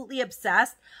 Absolutely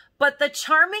obsessed. But the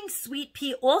Charming Sweet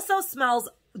Pea also smells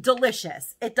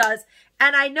delicious. It does.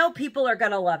 And I know people are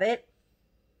going to love it.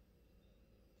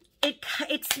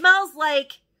 It smells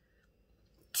like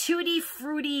tutti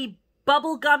fruity,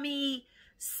 bubblegummy,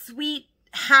 sweet,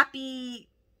 happy,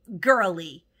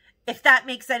 girly, if that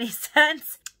makes any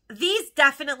sense. These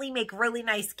definitely make really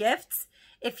nice gifts.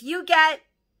 If you get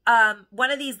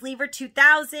one of these Lever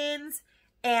 2000s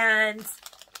and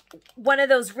one of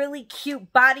those really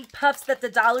cute body puffs that the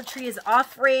Dollar Tree is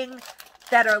offering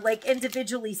that are like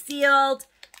individually sealed,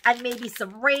 and maybe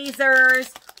some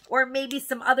razors, or maybe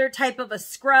some other type of a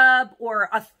scrub or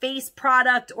a face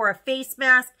product or a face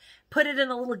mask, put it in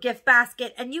a little gift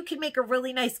basket, and you can make a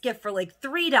really nice gift for like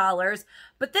 $3.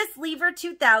 But this Lever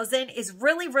 2000 is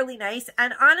really, really nice.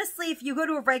 And honestly, if you go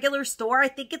to a regular store, I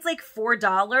think it's like $4,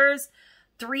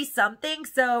 $3 something.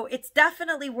 So it's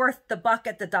definitely worth the buck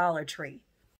at the Dollar Tree.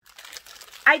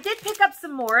 I did pick up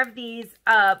some more of these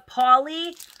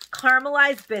Pauly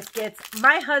caramelized biscuits.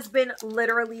 My husband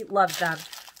literally loves them.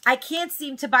 I can't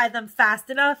seem to buy them fast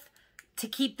enough to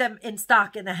keep them in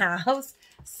stock in the house.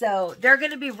 So they're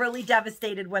going to be really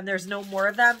devastated when there's no more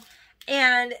of them.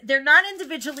 And they're not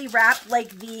individually wrapped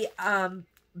like the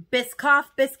Biscoff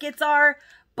biscuits are,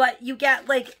 but you get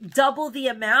like double the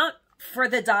amount for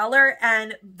the $1.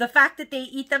 And the fact that they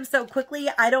eat them so quickly,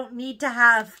 I don't need to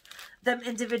have them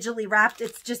individually wrapped.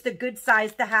 It's just a good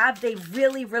size to have. They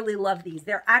really, really love these.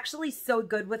 They're actually so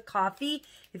good with coffee.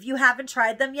 If you haven't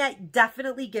tried them yet,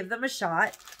 definitely give them a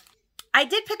shot. I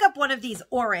did pick up one of these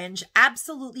orange,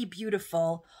 absolutely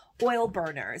beautiful oil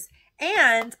burners.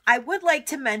 And I would like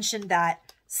to mention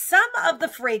that some of the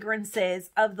fragrances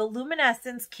of the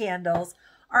luminescence candles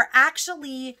are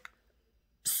actually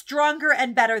stronger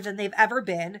and better than they've ever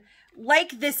been.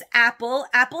 Like this apple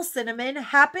cinnamon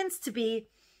happens to be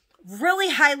really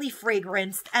highly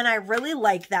fragranced, and I really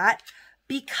like that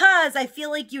because I feel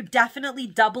like you're definitely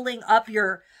doubling up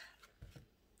your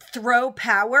throw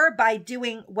power by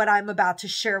doing what I'm about to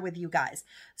share with you guys.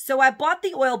 So I bought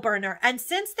the oil burner, and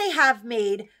since they have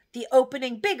made the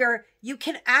opening bigger, you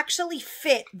can actually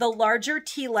fit the larger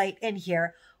tea light in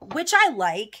here, which I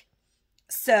like.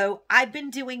 So I've been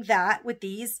doing that with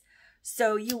these.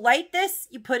 So you light this,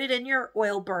 you put it in your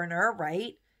oil burner,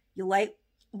 right? You light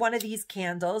one of these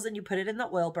candles and you put it in the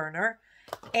oil burner,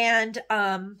 and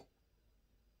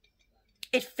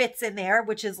it fits in there,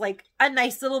 which is like a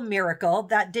nice little miracle.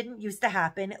 That didn't used to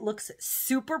happen. It looks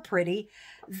super pretty.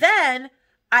 Then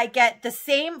I get the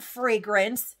same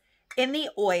fragrance in the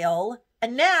oil,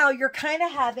 and now you're kind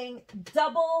of having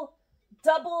double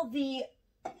the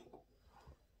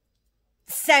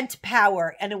scent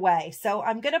power in a way. So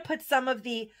I'm going to put some of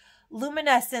the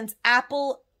Luminescence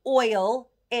apple oil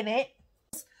in it.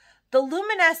 The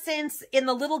Luminescence in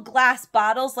the little glass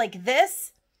bottles like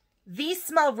this, these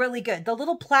smell really good. The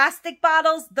little plastic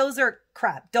bottles, those are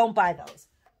crap. Don't buy those.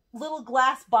 Little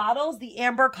glass bottles, the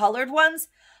amber colored ones,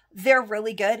 they're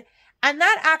really good. And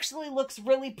that actually looks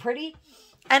really pretty.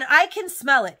 And I can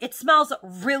smell it. It smells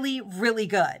really, really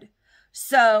good.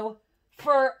 So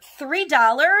for $3,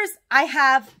 I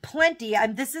have plenty.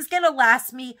 And this is going to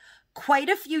last me quite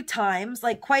a few times,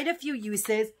 like quite a few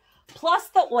uses. Plus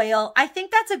the oil. I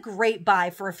think that's a great buy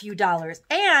for a few dollars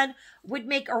and would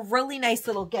make a really nice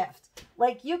little gift.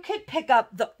 Like you could pick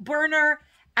up the burner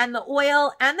and the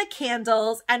oil and the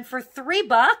candles and for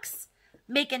 $3,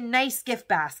 make a nice gift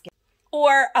basket.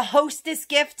 Or a hostess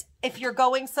gift if you're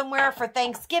going somewhere for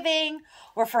Thanksgiving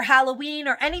or for Halloween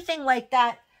or anything like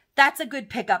that. That's a good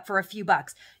pickup for a few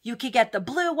bucks. You could get the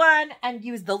blue one and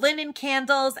use the linen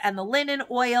candles and the linen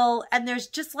oil. And there's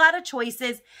just a lot of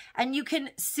choices and you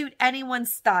can suit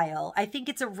anyone's style. I think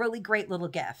it's a really great little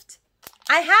gift.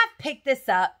 I have picked this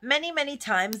up many, many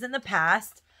times in the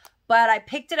past, but I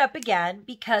picked it up again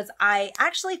because I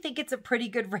actually think it's a pretty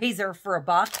good razor for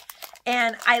 $1.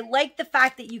 And I like the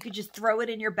fact that you could just throw it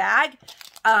in your bag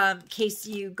in case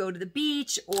you go to the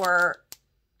beach or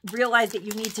realize that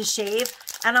you need to shave.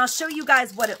 And I'll show you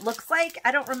guys what it looks like.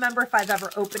 I don't remember if I've ever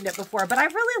opened it before, but I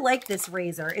really like this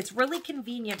razor. It's really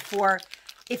convenient for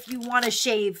if you want to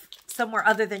shave somewhere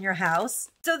other than your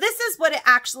house. So this is what it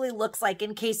actually looks like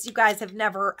in case you guys have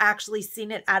never actually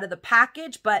seen it out of the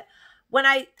package. But when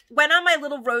I went on my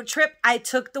little road trip, I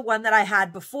took the one that I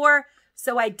had before.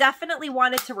 So I definitely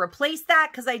wanted to replace that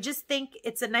because I just think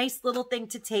it's a nice little thing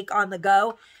to take on the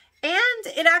go. And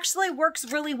it actually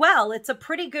works really well. It's a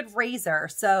pretty good razor.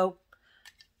 So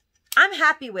I'm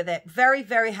happy with it. Very,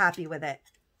 very happy with it.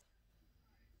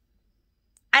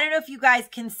 I don't know if you guys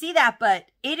can see that, but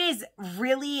it is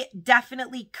really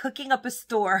definitely cooking up a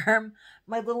storm,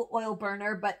 my little oil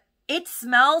burner, but it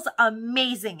smells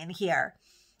amazing in here.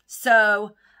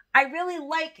 So I really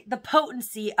like the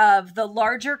potency of the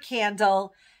larger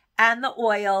candle and the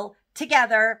oil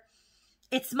together.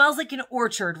 It smells like an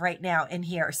orchard right now in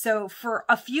here. So for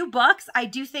a few bucks, I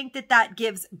do think that that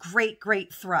gives great,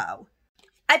 great throw.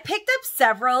 I picked up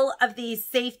several of these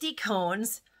safety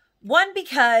cones. One,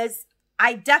 because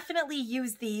I definitely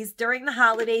use these during the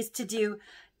holidays to do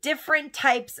different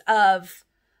types of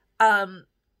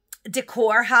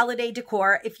decor, holiday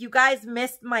decor. If you guys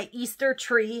missed my Easter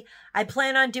tree, I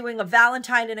plan on doing a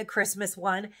Valentine and a Christmas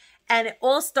one. And it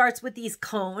all starts with these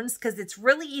cones because it's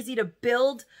really easy to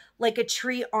build like a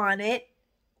tree on it,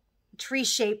 tree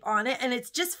shape on it. And it's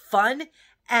just fun.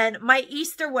 And my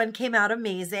Easter one came out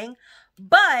amazing.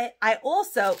 But I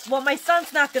also, well, my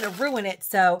son's not going to ruin it,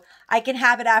 so I can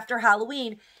have it after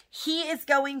Halloween. He is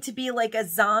going to be like a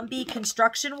zombie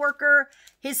construction worker.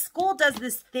 His school does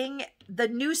this thing, the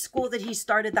new school that he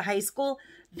started, the high school,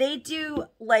 they do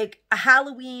like a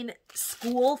Halloween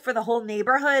school for the whole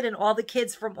neighborhood, and all the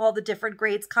kids from all the different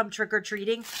grades come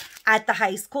trick-or-treating at the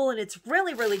high school, and it's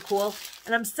really, really cool.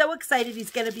 And I'm so excited he's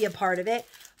going to be a part of it.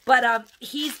 But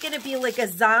he's going to be like a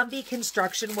zombie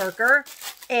construction worker.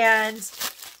 And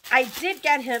I did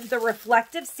get him the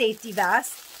reflective safety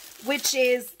vest, which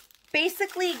is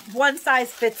basically one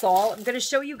size fits all. I'm going to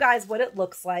show you guys what it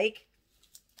looks like.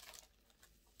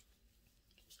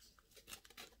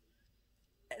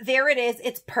 There it is.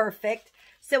 It's perfect.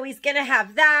 So he's going to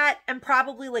have that and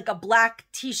probably like a black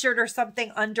t-shirt or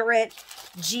something under it,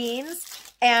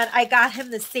 jeans. And I got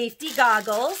him the safety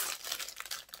goggles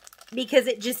because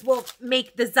it just will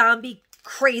make the zombie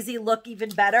crazy look even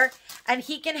better. And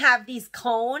he can have these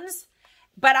cones,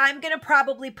 but I'm going to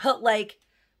probably put like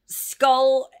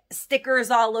skull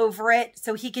stickers all over it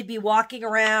so he could be walking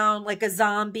around like a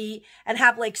zombie and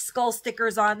have like skull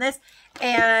stickers on this.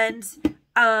 And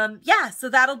yeah, so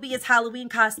that'll be his Halloween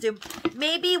costume.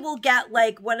 Maybe we'll get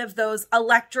like one of those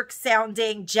electric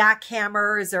sounding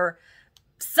jackhammers or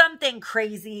something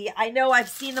crazy. I know I've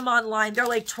seen them online. They're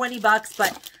like 20 bucks,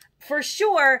 but for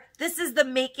sure, this is the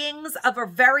makings of a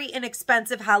very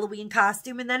inexpensive Halloween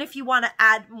costume. And then if you want to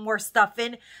add more stuff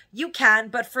in, you can.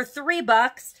 But for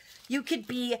 $3, you could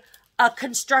be a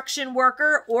construction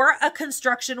worker or a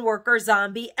construction worker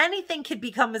zombie. Anything could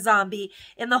become a zombie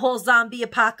in the whole zombie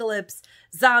apocalypse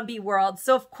zombie world.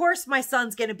 So of course my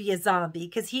son's going to be a zombie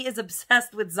because he is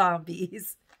obsessed with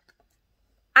zombies.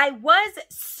 I was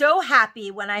so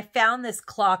happy when I found this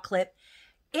claw clip.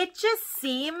 It just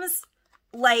seems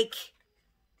like,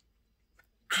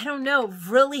 I don't know,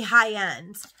 really high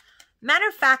end. Matter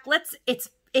of fact,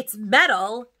 it's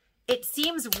metal. It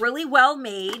seems really well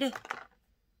made.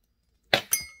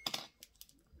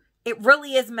 It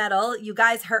really is metal. You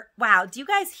guys heard, wow, do you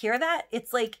guys hear that?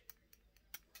 It's like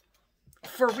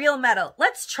for real metal.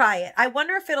 Let's try it. I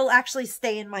wonder if it'll actually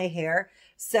stay in my hair.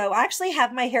 So I actually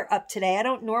have my hair up today. I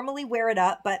don't normally wear it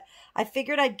up, but I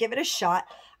figured I'd give it a shot.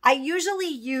 I usually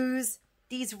use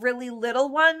these really little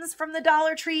ones from the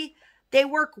Dollar Tree. They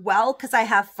work well because I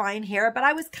have fine hair, but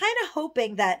I was kind of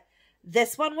hoping that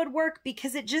this one would work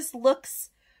because it just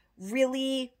looks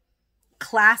really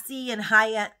classy and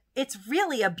high-end. It's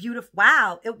really a beautiful,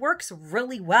 wow, it works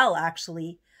really well,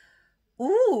 actually.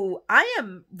 Ooh, I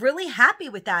am really happy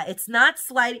with that. It's not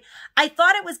sliding. I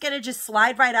thought it was going to just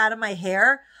slide right out of my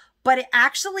hair, but it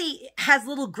actually has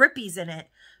little grippies in it.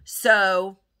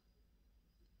 So,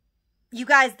 you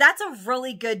guys, that's a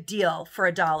really good deal for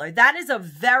 $1. That is a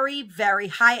very, very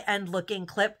high-end looking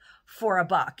clip for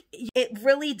 $1. It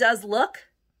really does look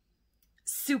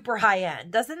super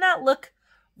high-end. Doesn't that look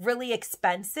really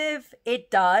expensive?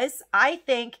 It does. I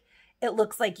think it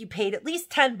looks like you paid at least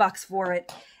 10 bucks for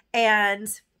it, and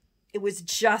it was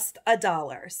just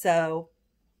 $1. So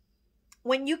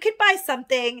when you could buy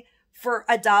something for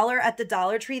 $1 at the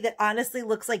Dollar Tree that honestly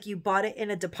looks like you bought it in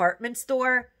a department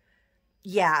store,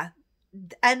 yeah.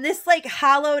 And this like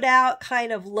hollowed out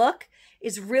kind of look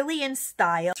is really in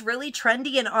style. It's really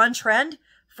trendy and on trend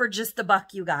for just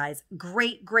 $1, you guys.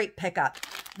 Great, great pickup.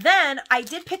 Then I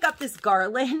did pick up this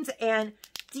garland, and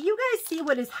do you guys see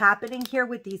what is happening here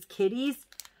with these kitties?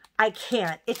 I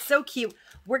can't. It's so cute.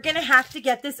 We're going to have to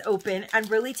get this open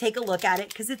and really take a look at it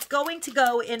because it's going to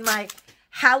go in my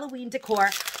Halloween decor.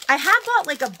 I have bought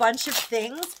like a bunch of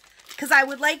things because I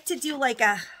would like to do like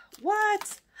a,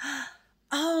 what?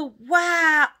 Oh,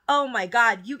 wow. Oh my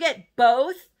God. You get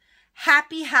both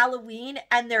Happy Halloween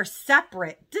and they're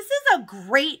separate. This is a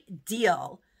great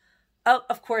deal. Oh,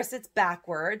 of course it's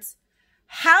backwards.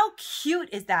 How cute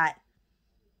is that?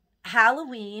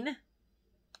 Halloween.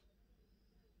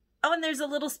 Oh, and there's a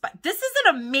little spot. This is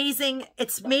an amazing,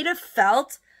 it's made of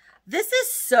felt. This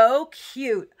is so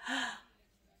cute.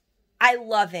 I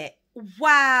love it.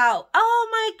 Wow. Oh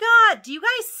my God. Do you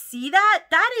guys see that?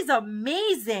 That is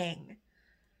amazing.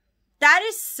 That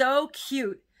is so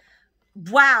cute.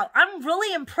 Wow. I'm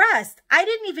really impressed. I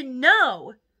didn't even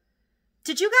know.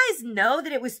 Did you guys know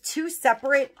that it was two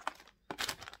separate?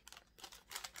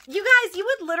 You guys, you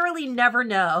would literally never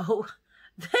know.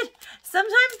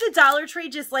 Sometimes the Dollar Tree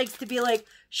just likes to be like,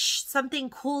 shh, something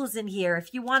cool's in here.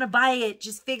 If you want to buy it,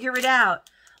 just figure it out.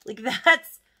 Like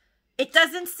that's, it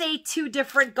doesn't say two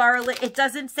different garland. It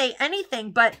doesn't say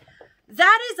anything, but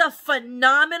that is a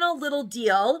phenomenal little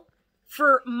deal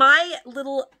for my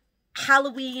little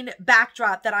Halloween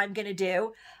backdrop that I'm going to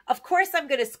do. Of course, I'm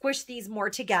going to squish these more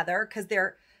together because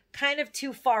they're kind of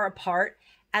too far apart.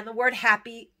 And the word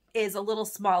happy is a little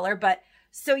smaller, but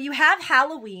so you have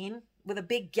Halloween with a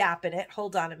big gap in it.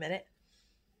 Hold on a minute.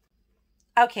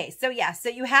 Okay, so yeah, so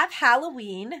you have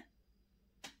Halloween.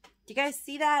 Do you guys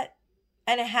see that?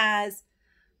 And it has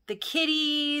the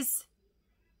kitties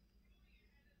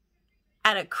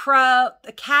and a crow,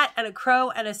 a cat and a crow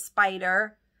and a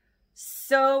spider.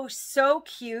 So, so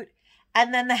cute.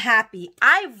 And then the happy.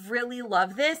 I really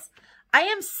love this. I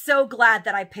am so glad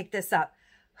that I picked this up.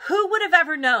 Who would have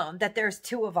ever known that there's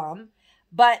two of them?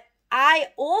 But I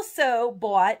also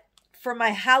bought for my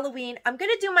Halloween, I'm going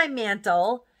to do my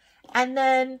mantle. And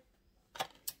then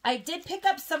I did pick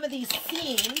up some of these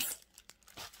scenes.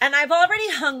 And I've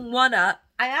already hung one up.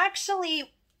 I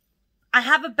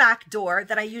have a back door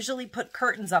that I usually put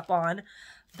curtains up on.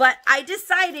 But I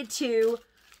decided to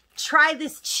try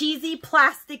this cheesy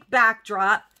plastic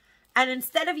backdrop. And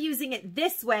instead of using it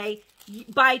this way,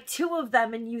 buy two of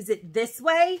them and use it this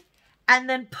way. And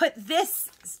then put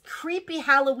this creepy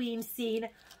Halloween scene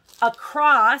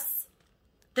across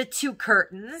the two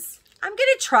curtains. I'm going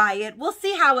to try it. We'll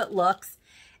see how it looks.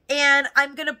 And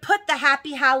I'm going to put the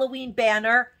Happy Halloween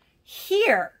banner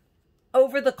here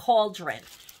over the cauldron.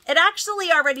 It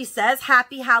actually already says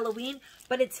Happy Halloween,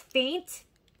 but it's faint.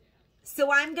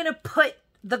 So I'm going to put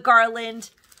the garland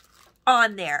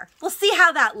on there. We'll see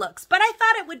how that looks. But I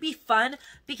thought it would be fun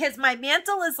because my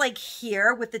mantle is like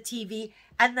here with the TV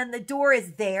and then the door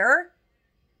is there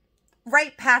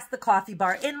right past the coffee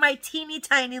bar in my teeny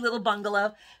tiny little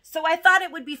bungalow. So I thought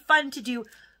it would be fun to do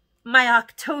my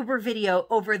October video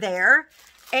over there.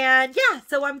 And yeah,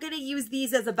 so I'm going to use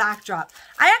these as a backdrop.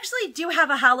 I actually do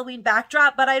have a Halloween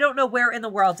backdrop, but I don't know where in the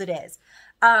world it is.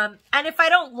 And if I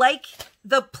don't like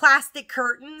the plastic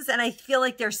curtains and I feel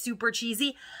like they're super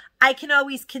cheesy, I can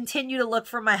always continue to look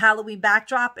for my Halloween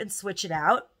backdrop and switch it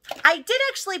out. I did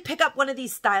actually pick up one of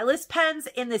these stylus pens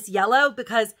in this yellow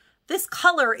because This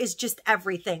color is just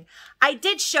everything. I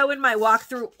did show in my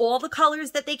walkthrough all the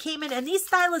colors that they came in, and these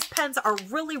stylus pens are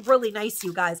really, really nice,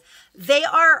 you guys. They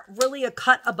are really a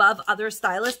cut above other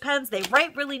stylus pens. They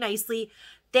write really nicely.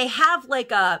 They have like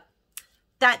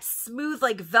that smooth,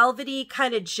 like velvety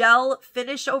kind of gel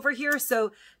finish over here,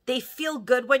 so they feel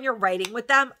good when you're writing with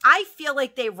them. I feel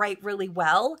like they write really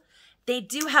well. They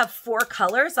do have 4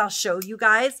 colors. I'll show you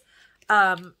guys.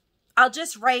 I'll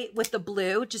just write with the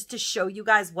blue just to show you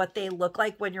guys what they look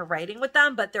like when you're writing with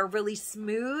them, but they're really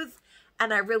smooth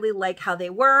and I really like how they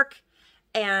work.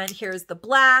 And here's the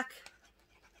black.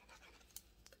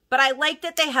 But I like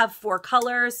that they have 4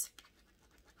 colors,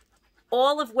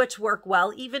 all of which work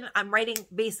well. Even I'm writing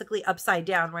basically upside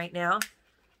down right now.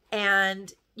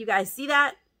 And you guys see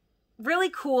that?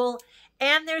 Really cool.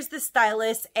 And there's the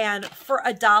stylus, and for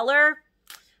 $1,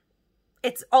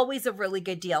 it's always a really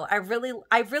good deal. I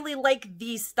really like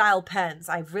these style pens.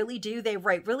 I really do. They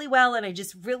write really well, and I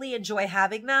just really enjoy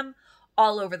having them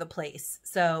all over the place.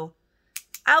 So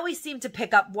I always seem to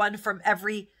pick up one from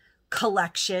every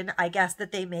collection, I guess,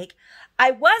 that they make.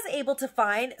 I was able to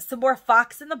find some more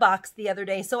Fox in the Box the other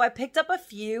day, so I picked up a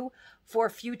few for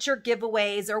future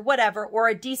giveaways or whatever, or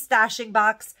a destashing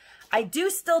box. I do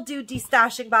still do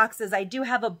destashing boxes. I do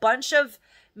have a bunch of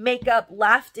makeup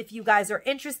left. If you guys are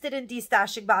interested in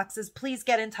destashing boxes, please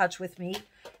get in touch with me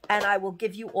and I will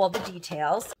give you all the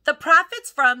details. The profits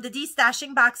from the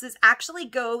destashing boxes actually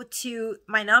go to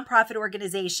my nonprofit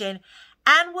organization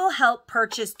and will help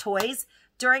purchase toys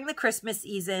during the Christmas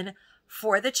season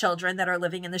for the children that are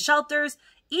living in the shelters.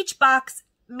 Each box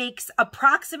makes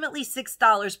approximately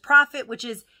 $6 profit, which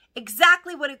is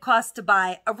exactly what it costs to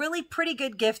buy a really pretty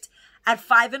good gift at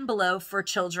 5 and below for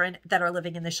children that are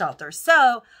living in the shelter.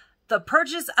 So the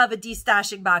purchase of a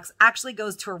destashing box actually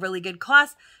goes to a really good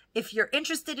cost. If you're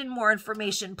interested in more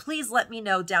information, please let me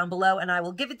know down below and I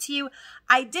will give it to you.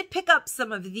 I did pick up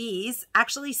some of these,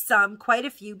 actually quite a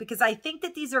few, because I think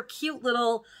that these are cute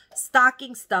little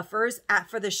stocking stuffers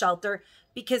for the shelter,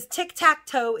 because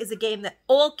tic-tac-toe is a game that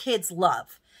all kids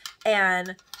love.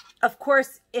 And of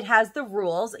course, it has the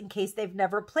rules in case they've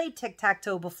never played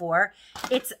tic-tac-toe before.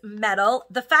 It's metal.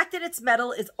 The fact that it's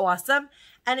metal is awesome.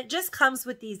 And it just comes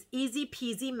with these easy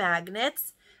peasy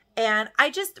magnets. And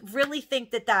I just really think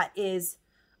that that is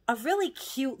a really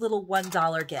cute little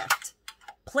 $1 gift.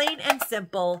 Plain and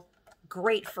simple,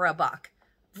 great for $1.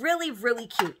 Really, really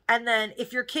cute. And then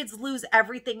if your kids lose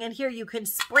everything in here, you can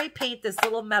spray paint this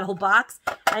little metal box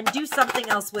and do something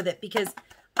else with it, because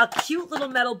a cute little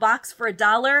metal box for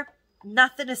 $1,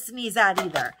 nothing to sneeze at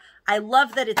either. I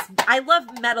love that I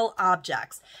love metal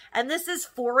objects. And this is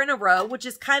 4 in a row, which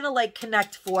is kind of like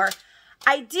Connect 4.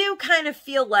 I do kind of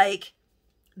feel like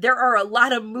there are a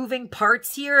lot of moving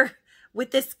parts here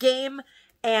with this game,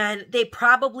 and they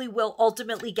probably will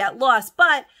ultimately get lost.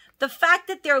 But the fact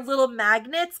that they're little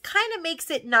magnets kind of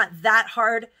makes it not that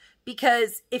hard,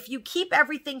 because if you keep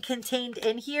everything contained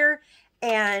in here,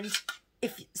 and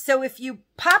if you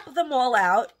pop them all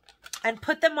out and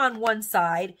put them on one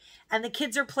side and the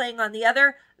kids are playing on the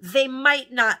other, they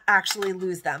might not actually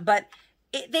lose them. But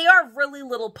they are really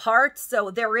little parts,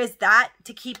 so there is that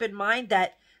to keep in mind,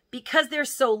 that because they're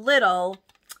so little,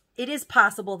 it is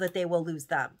possible that they will lose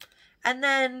them. And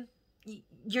then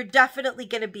you're definitely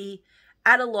going to be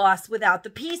at a loss without the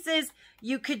pieces.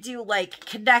 You could do like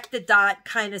connect the dot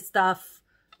kind of stuff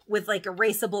with like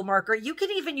erasable marker. You can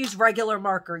even use regular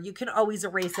marker. You can always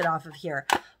erase it off of here.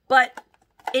 But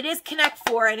it is Connect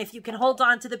 4, and if you can hold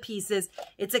on to the pieces,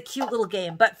 it's a cute little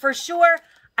game. But for sure,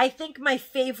 I think my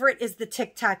favorite is the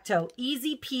tic-tac-toe.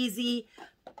 Easy peasy,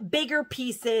 bigger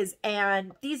pieces,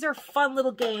 and these are fun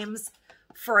little games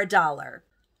for $1.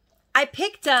 I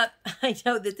picked up, I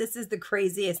know that this is the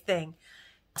craziest thing,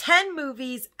 10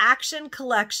 movies, action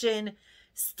collection,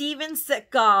 Steven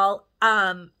Seagal.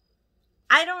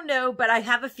 I don't know, but I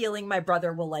have a feeling my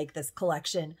brother will like this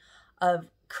collection of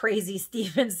crazy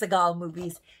Steven Seagal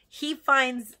movies. He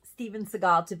finds Steven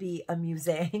Seagal to be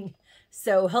amusing,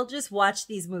 so he'll just watch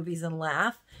these movies and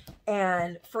laugh.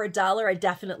 And for $1, I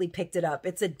definitely picked it up.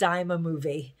 It's a dime a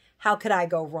movie. How could I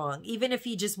go wrong? Even if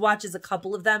he just watches a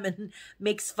couple of them and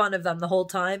makes fun of them the whole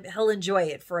time, he'll enjoy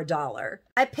it for $1.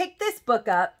 I picked this book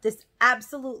up, this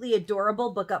absolutely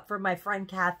adorable book up for my friend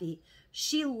Kathy.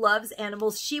 She loves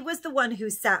animals. She was the one who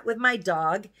sat with my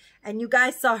dog, and you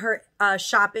guys saw her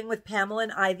shopping with Pamela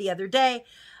and I the other day.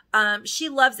 She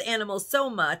loves animals so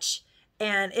much,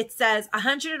 and it says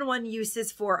 101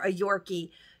 uses for a Yorkie.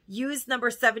 Use number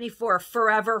 74,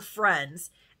 Forever Friends.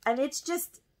 And it's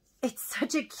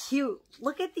such a cute,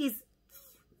 look at these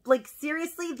Like,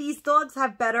 seriously, these dogs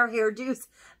have better hairdos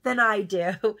than I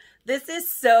do. This is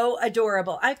so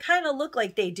adorable. I kind of look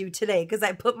like they do today because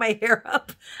I put my hair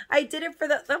up. I did it for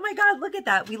the, oh my God, look at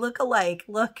that. We look alike.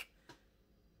 Look.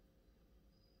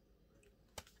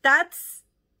 That's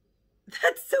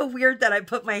so weird that I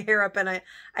put my hair up, and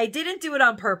I didn't do it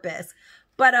on purpose.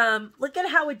 But look at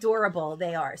how adorable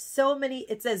they are. So many,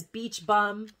 it says beach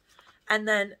bum. And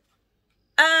then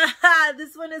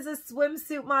this one is a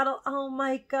swimsuit model. Oh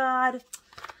my God.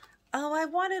 Oh, I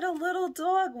wanted a little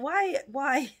dog.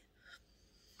 Why?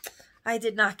 I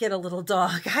did not get a little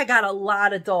dog. I got a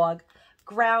lot of dog.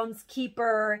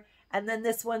 Groundskeeper. And then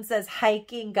this one says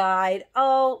hiking guide.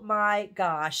 Oh my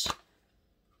gosh.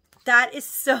 That is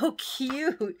so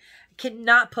cute.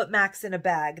 Cannot put Max in a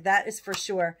bag. That is for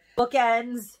sure.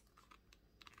 Bookends.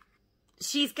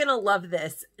 She's going to love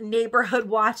this. Neighborhood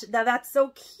Watch. Now that's so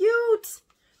cute.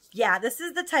 Yeah, this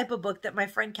is the type of book that my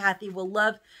friend Kathy will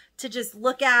love to just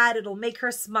look at. It'll make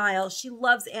her smile. She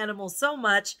loves animals so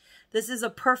much. This is a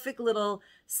perfect little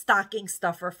stocking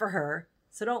stuffer for her.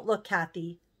 So don't look,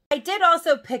 Kathy. I did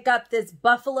also pick up this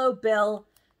Buffalo Bill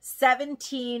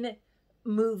 17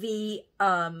 movie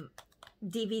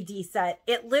DVD set.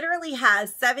 It literally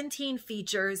has 17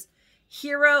 features.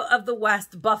 Hero of the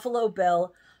West, Buffalo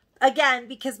Bill. Again,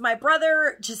 because my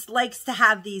brother just likes to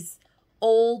have these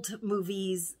old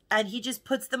movies and he just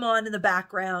puts them on in the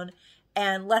background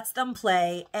and lets them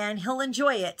play and he'll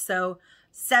enjoy it. So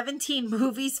 17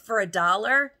 movies for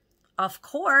 $1. Of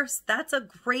course, that's a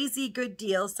crazy good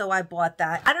deal. So I bought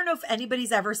that. I don't know if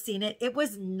anybody's ever seen it. It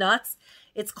was nuts.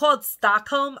 It's called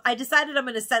Stockholm. I decided I'm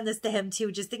going to send this to him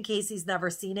too, just in case he's never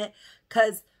seen it,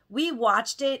 because we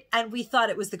watched it and we thought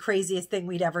it was the craziest thing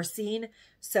we'd ever seen.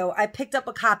 So I picked up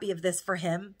a copy of this for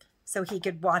him so he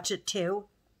could watch it too.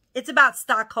 It's about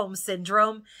Stockholm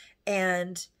Syndrome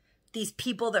and these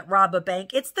people that rob a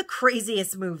bank. It's the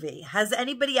craziest movie. Has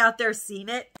anybody out there seen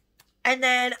it? And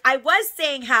then I was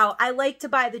saying how I like to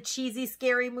buy the cheesy,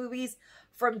 scary movies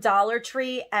from Dollar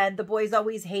Tree and the boys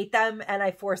always hate them and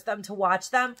I force them to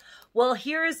watch them. Well,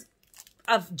 here's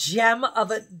a gem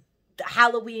of a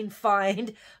Halloween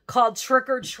find called Trick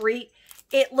or Treat.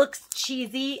 It looks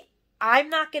cheesy. I'm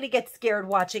not going to get scared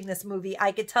watching this movie.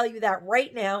 I can tell you that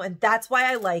right now, and that's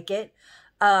why I like it.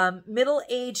 Middle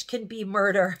age can be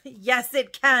murder. Yes,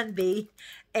 it can be.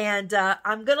 And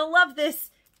I'm going to love this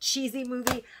cheesy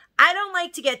movie. I don't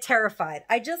like to get terrified.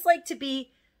 I just like to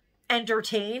be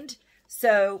entertained.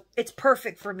 So it's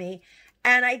perfect for me.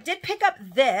 And I did pick up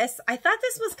this. I thought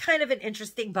this was kind of an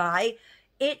interesting buy.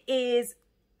 It is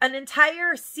an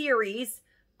entire series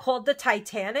called The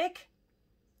Titanic.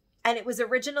 And it was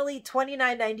originally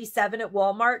 $29.97 at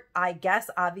Walmart. I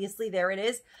guess, obviously, there it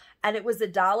is. And it was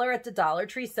 $1 at the Dollar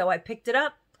Tree. So I picked it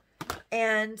up.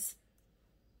 And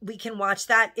we can watch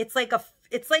that. It's like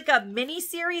a mini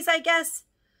series, I guess.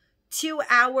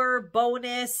 2-hour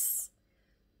bonus.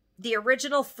 The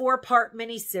original 4-part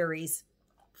mini series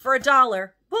for $1.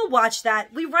 We'll watch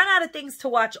that. We run out of things to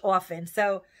watch often.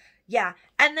 So, yeah.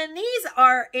 And then these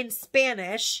are in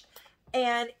Spanish.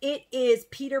 And it is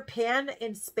Peter Pan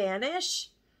in Spanish.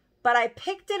 But I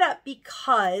picked it up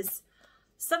because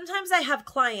sometimes I have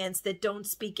clients that don't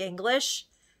speak English.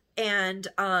 And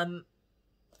I'm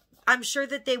sure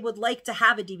that they would like to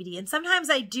have a DVD. And sometimes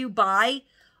I do buy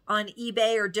on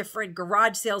eBay or different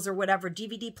garage sales or whatever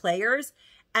DVD players.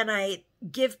 And I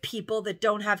give people that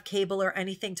don't have cable or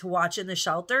anything to watch in the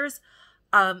shelters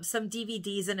some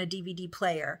DVDs and a DVD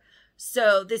player.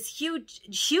 So this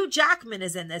Hugh Jackman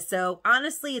is in this. So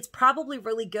honestly, it's probably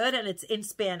really good and it's in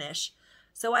Spanish.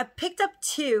 So I picked up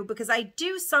 2 because I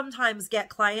do sometimes get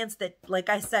clients that, like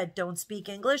I said, don't speak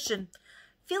English and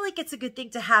feel like it's a good thing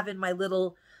to have in my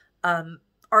little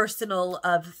arsenal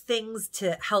of things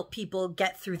to help people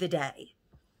get through the day.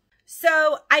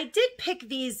 So I did pick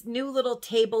these new little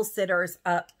table sitters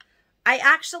up. I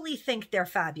actually think they're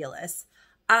fabulous.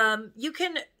 You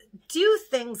can do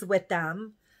things with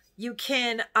them. You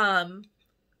can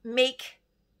make,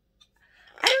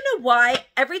 I don't know why,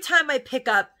 every time I pick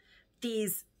up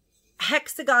these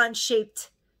hexagon shaped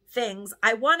things,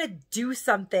 I want to do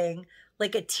something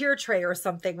like a tier tray or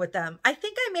something with them. I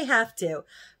think I may have to,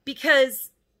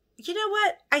 because you know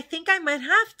what? I think I might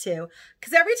have to,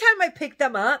 because every time I pick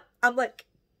them up, I'm like,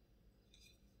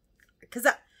 because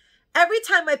every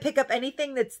time I pick up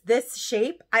anything that's this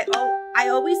shape, I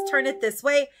always turn it this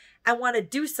way. I want to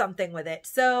do something with it.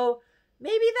 So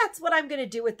maybe that's what I'm going to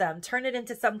do with them. Turn it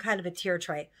into some kind of a tier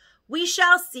tray. We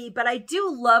shall see, but I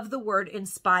do love the word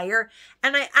inspire.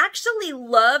 And I actually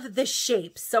love the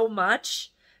shape so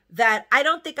much that I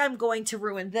don't think I'm going to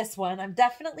ruin this one. I'm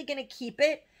definitely going to keep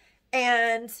it.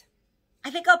 And I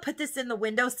think I'll put this in the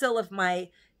windowsill of my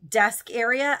desk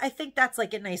area. I think that's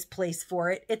like a nice place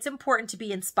for it. It's important to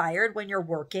be inspired when you're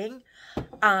working.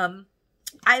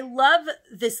 I love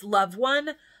this love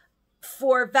one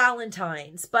for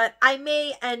Valentine's, but I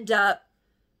may end up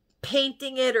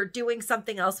painting it or doing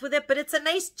something else with it, but it's a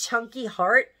nice chunky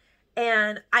heart,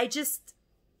 and I just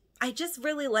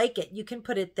really like it. You can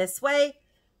put it this way,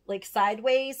 like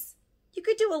sideways. You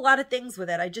could do a lot of things with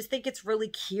it. I just think it's really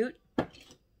cute.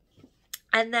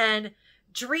 And then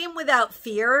Dream Without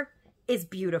Fear is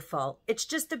beautiful. It's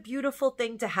just a beautiful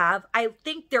thing to have. I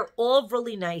think they're all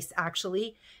really nice,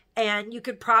 actually. And you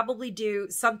could probably do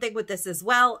something with this as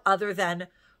well, other than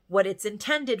what it's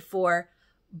intended for.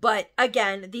 But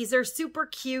again, these are super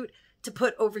cute to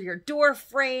put over your door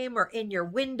frame or in your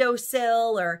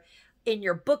windowsill or in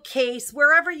your bookcase,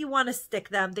 wherever you want to stick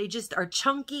them. They just are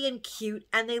chunky and cute,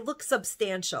 and they look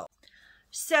substantial.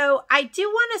 So I do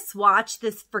want to swatch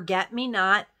this Forget Me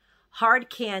Not Hard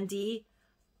Candy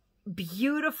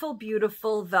beautiful,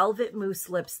 beautiful velvet mousse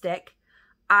lipstick.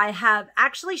 I have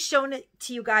actually shown it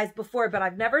to you guys before, but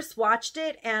I've never swatched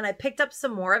it, and I picked up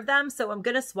some more of them, so I'm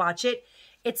going to swatch it.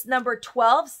 It's number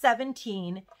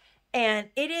 1217, and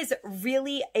it is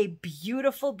really a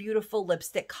beautiful, beautiful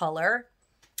lipstick color.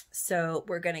 So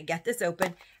we're going to get this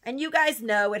open, and you guys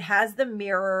know it has the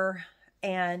mirror,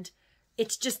 and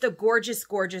it's just a gorgeous,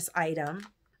 gorgeous item,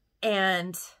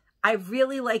 and I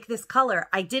really like this color.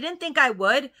 I didn't think I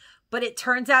would, but it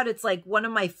turns out it's like one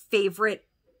of my favorite.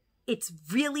 It's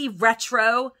really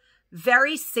retro,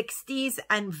 very 60s,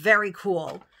 and very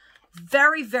cool.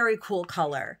 Very, very cool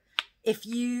color. If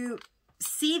you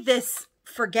see this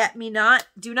Forget Me Not,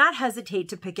 do not hesitate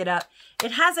to pick it up.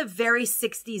 It has a very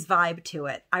 60s vibe to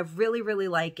it. I really, really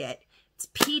like it. It's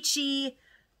peachy,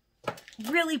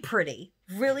 really pretty,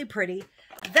 really pretty.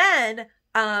 Then,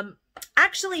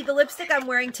 actually, the lipstick I'm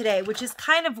wearing today, which is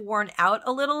kind of worn out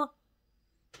a little,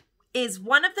 is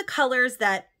one of the colors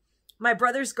that my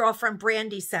brother's girlfriend,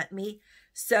 Brandy, sent me.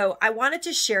 So I wanted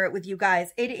to share it with you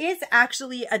guys. It is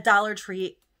actually a Dollar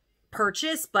Tree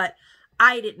purchase, but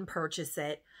I didn't purchase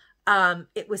it.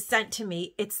 It was sent to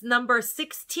me. It's number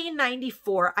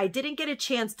 1694. I didn't get a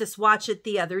chance to swatch it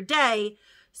the other day,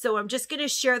 so I'm just going to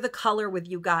share the color with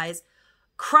you guys.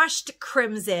 Crushed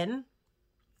Crimson.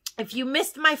 If you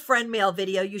missed my friend mail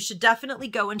video, you should definitely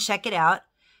go and check it out.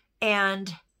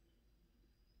 And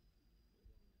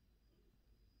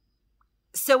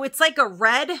so it's like a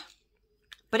red,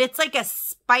 but it's like a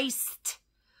spiced,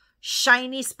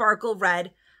 shiny sparkle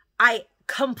red. I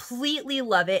completely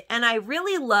love it. And I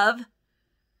really love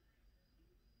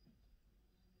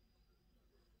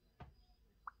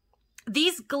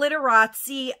these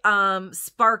Glitterazzi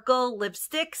sparkle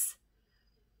lipsticks.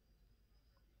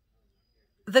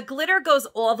 The glitter goes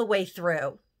all the way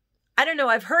through. I don't know.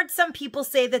 I've heard some people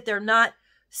say that they're not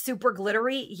super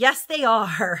glittery. Yes, they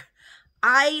are.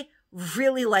 I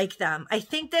really like them. I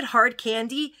think that Hard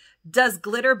Candy does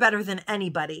glitter better than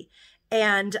anybody.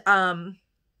 And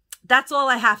that's all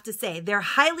I have to say. They're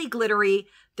highly glittery.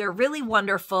 They're really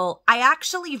wonderful. I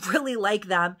actually really like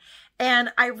them.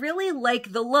 And I really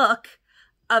like the look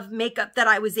of makeup that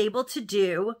I was able to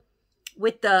do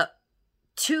with the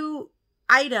 2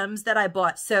 items that I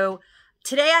bought. So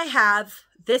today I have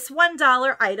this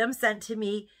 $1 item sent to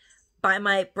me by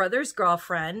my brother's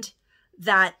girlfriend.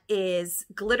 That is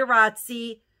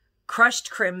Glitterazzi Crushed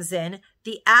Crimson,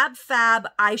 the Ab Fab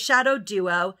Eyeshadow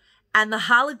Duo, and the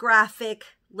Holographic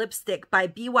Lipstick by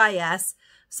BYS.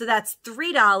 So that's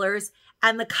 $3.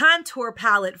 And the Contour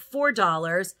Palette,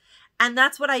 $4. And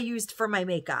that's what I used for my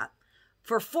makeup.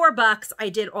 For $4, I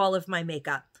did all of my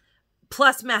makeup,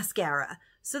 plus mascara.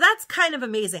 So that's kind of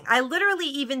amazing. I literally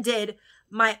even did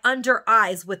my under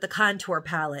eyes with the Contour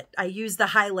Palette. I used the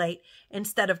highlight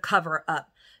instead of cover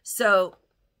up. So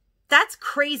that's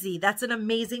crazy. That's an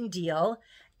amazing deal.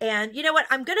 And you know what?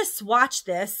 I'm going to swatch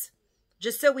this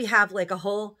just so we have like a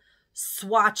whole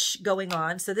swatch going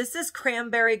on. So this is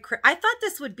Cranberry. I thought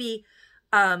this would be,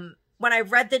 when I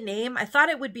read the name, I thought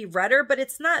it would be redder, but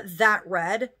it's not that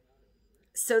red.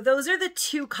 So those are the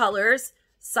 2 colors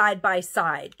side by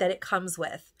side that it comes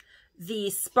with. The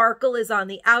sparkle is on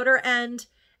the outer end,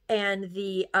 and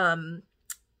the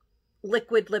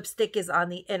liquid lipstick is on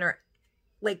the inner,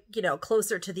 like, you know,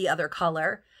 closer to the other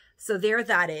color. So there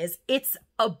that is. It's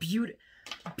a beauty.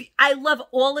 I love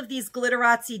all of these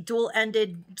Glitterazzi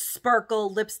dual-ended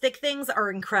sparkle lipstick things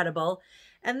are incredible.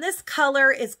 And this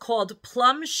color is called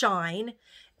Plum Shine.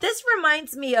 This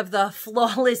reminds me of the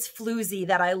Flawless Floozy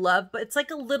that I love, but it's like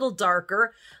a little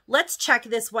darker. Let's check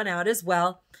this one out as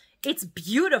well. It's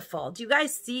beautiful. Do you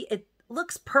guys see? It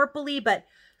looks purpley, but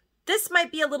This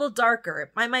might be a little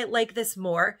darker. I might like this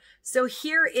more. So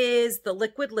here is the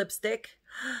liquid lipstick.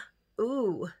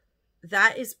 Ooh,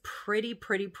 that is pretty,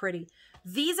 pretty, pretty.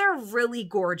 These are really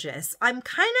gorgeous. I'm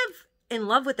kind of in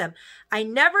love with them. I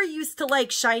never used to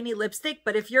like shiny lipstick,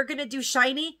 but if you're going to do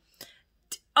shiny,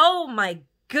 oh my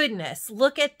goodness,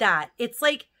 look at that. It's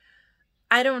like,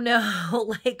 I don't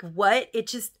know, like what?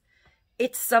 It's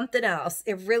something else.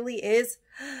 It really is.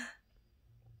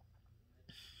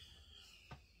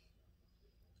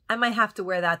 I might have to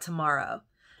wear that tomorrow.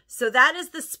 So that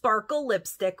is the sparkle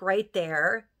lipstick right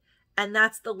there. And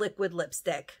that's the liquid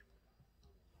lipstick.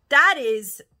 That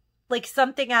is like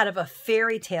something out of a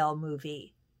fairy tale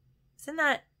movie. Isn't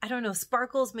that, I don't know,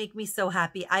 sparkles make me so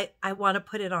happy. I want to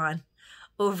put it on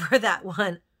over that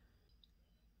one.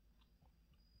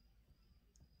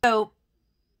 So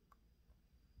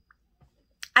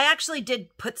I actually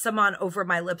did put some on over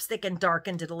my lipstick and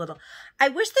darkened it a little. I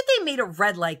wish that they made a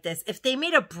red like this. If they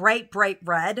made a bright, bright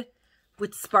red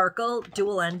with sparkle,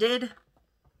 dual-ended,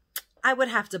 I would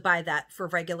have to buy that for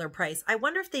regular price. I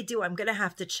wonder if they do. I'm going to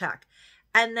have to check.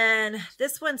 And then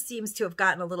this one seems to have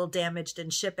gotten a little damaged in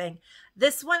shipping.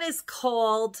 This one is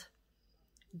called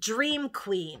Dream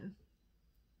Queen.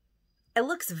 It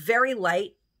looks very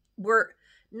light. We're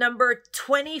number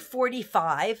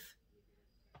 2045.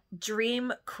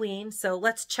 Dream Queen. So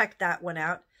let's check that one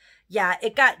out. Yeah,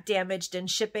 it got damaged in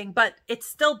shipping, but it's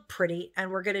still pretty, and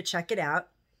we're going to check it out.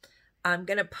 I'm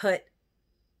going to put,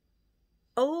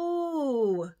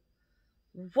 oh,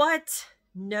 what?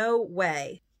 No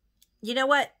way. You know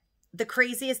what? The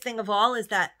craziest thing of all is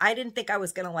that I didn't think I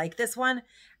was going to like this one,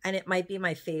 and it might be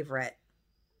my favorite.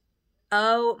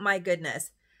 Oh my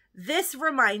goodness. This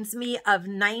reminds me of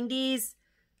 90s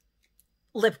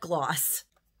lip gloss.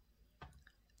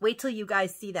 Wait till you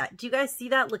guys see that. Do you guys see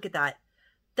that? Look at that.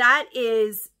 That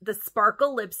is the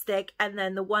sparkle lipstick, and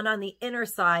then the one on the inner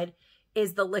side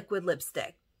is the liquid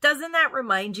lipstick. Doesn't that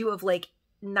remind you of like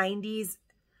 90s?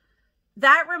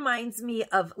 That reminds me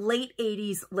of late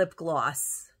 80s lip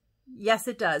gloss. Yes,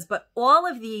 it does. But all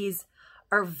of these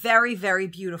are very, very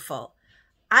beautiful.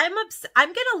 I'm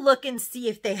going to look and see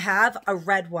if they have a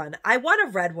red one. I want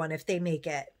a red one if they make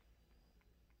it.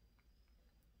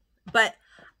 But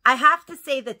I have to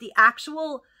say that the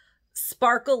actual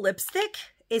sparkle lipstick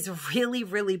is really,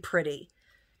 really pretty.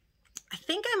 I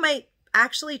think I might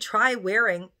actually try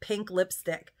wearing pink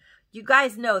lipstick. You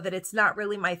guys know that it's not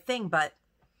really my thing, but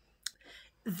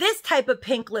this type of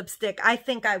pink lipstick I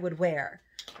think I would wear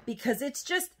because it's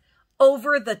just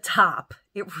over the top.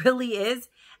 It really is.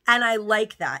 And I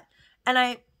like that. And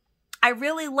I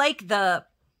really like the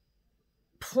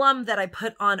plum that I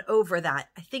put on over that.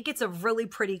 I think it's a really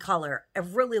pretty color. I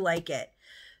really like it.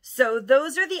 So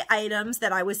those are the items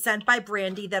that I was sent by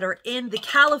Brandy that are in the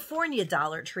California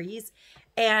Dollar Trees.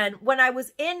 And when I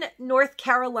was in North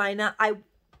Carolina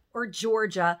or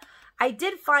Georgia, I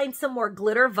did find some more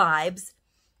glitter vibes.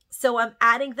 So I'm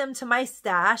adding them to my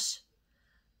stash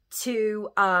to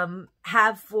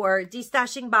have for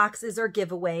destashing boxes or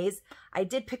giveaways. I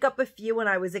did pick up a few and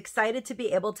I was excited to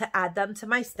be able to add them to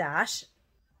my stash.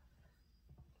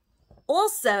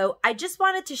 Also, I just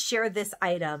wanted to share this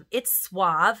item. It's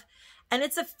Suave, and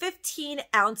it's a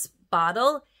 15-ounce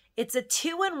bottle. It's a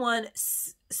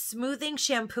 2-in-1 smoothing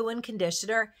shampoo and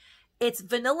conditioner. It's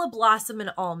vanilla blossom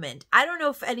and almond. I don't know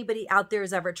if anybody out there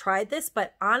has ever tried this,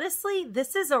 but honestly,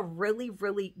 this is a really,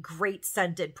 really great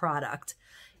scented product.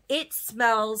 It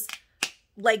smells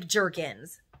like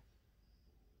Jergens.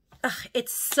 Ugh,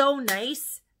 it's so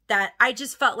nice that I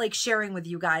just felt like sharing with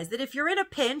you guys that if you're in a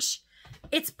pinch,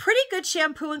 it's pretty good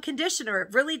shampoo and conditioner.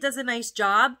 It really does a nice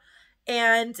job,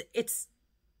 and its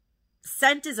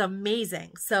scent is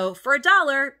amazing. So for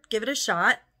 $1, give it a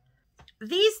shot.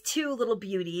 These two little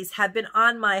beauties have been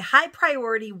on my high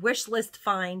priority wish list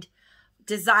find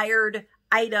desired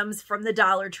items from the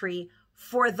Dollar Tree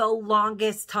for the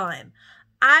longest time.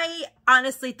 I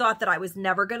honestly thought that I was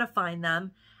never going to find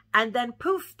them. And then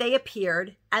poof, they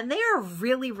appeared, and they are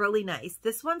really, really nice.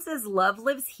 This one says Love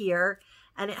Lives Here,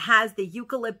 and it has the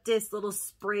eucalyptus little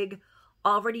sprig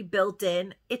already built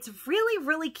in. It's really,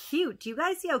 really cute. Do you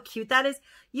guys see how cute that is?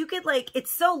 You could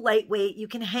it's so lightweight. You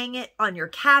can hang it on your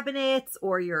cabinets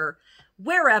or your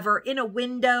wherever, in a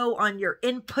window, on your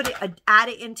add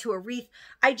it into a wreath.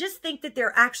 I just think that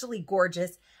they're actually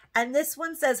gorgeous. And this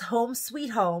one says Home Sweet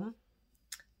Home.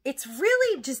 It's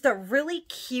really just a really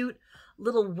cute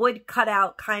little wood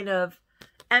cutout kind of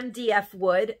MDF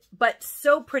wood, but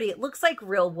so pretty. It looks like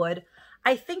real wood.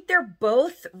 I think they're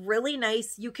both really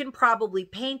nice. You can probably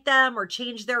paint them or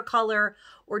change their color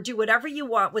or do whatever you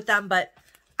want with them, but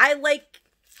I like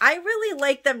I really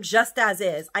like them just as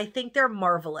is. I think they're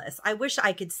marvelous. I wish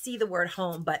I could see the word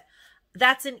home, but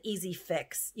that's an easy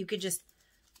fix. You could just,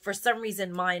 for some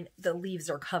reason, mine, the leaves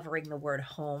are covering the word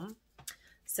home.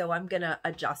 So I'm going to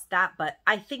adjust that, but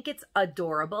I think it's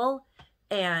adorable.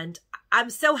 And I'm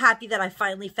so happy that I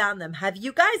finally found them. Have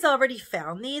you guys already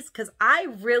found these? Because I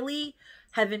really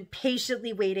have been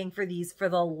patiently waiting for these for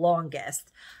the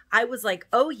longest. I was like,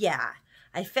 oh yeah,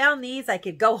 I found these. I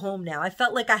could go home now. I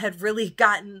felt like I had really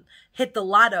hit the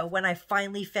lotto when I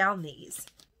finally found these.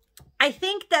 I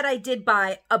think that I did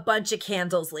buy a bunch of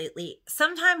candles lately.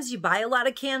 Sometimes you buy a lot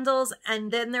of candles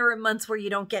and then there are months where you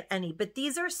don't get any, but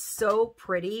these are so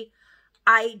pretty.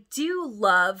 I do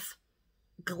love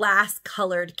glass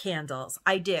colored candles.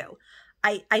 I do.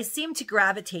 I seem to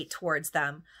gravitate towards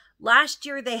them. Last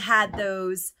year they had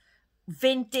those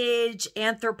vintage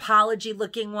anthropology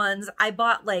looking ones. I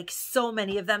bought like so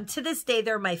many of them. To this day,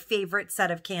 they're my favorite set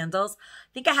of candles. I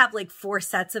think I have like 4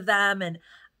 sets of them, and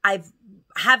I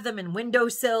have them in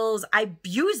windowsills. I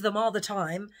use them all the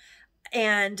time.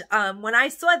 And when I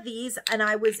saw these, and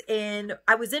I was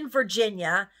in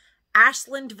Virginia,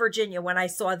 Ashland, Virginia, when I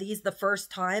saw these the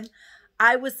first time,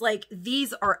 I was like,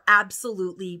 these are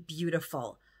absolutely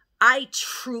beautiful. I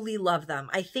truly love them.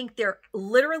 I think they're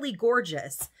literally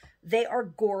gorgeous. They are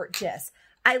gorgeous.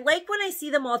 I like when I see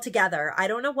them all together. I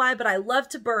don't know why, but I love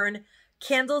to burn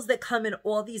candles that come in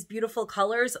all these beautiful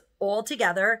colors all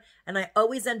together. And I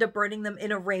always end up burning them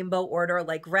in a rainbow order,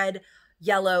 like red,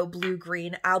 yellow, blue,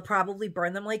 green. I'll probably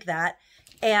burn them like that.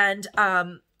 And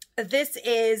this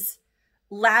is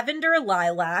lavender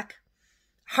lilac.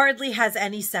 Hardly has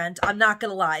any scent. I'm not going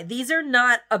to lie. These are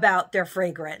not about their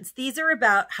fragrance. These are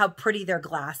about how pretty their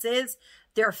glass is.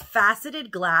 They're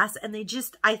faceted glass, and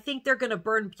I think they're going to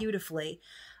burn beautifully.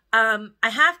 I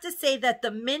have to say that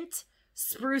the mint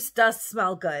spruce does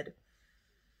smell good.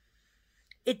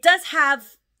 It does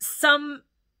have some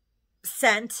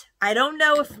scent. I don't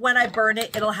know if when I burn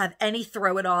it, it'll have any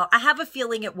throw at all. I have a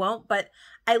feeling it won't, but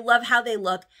I love how they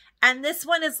look. And this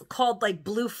one is called like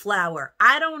blue flower.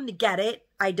 I don't get it.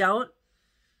 I don't.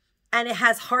 And it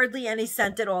has hardly any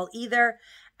scent at all either.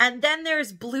 And then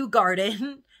there's blue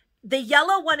garden. The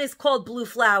yellow one is called blue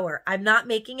flower. I'm not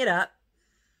making it up.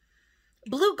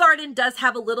 Blue garden does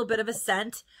have a little bit of a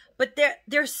scent, but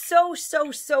they're so, so,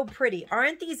 so pretty.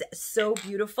 Aren't these so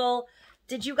beautiful?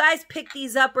 Did you guys pick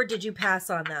these up or did you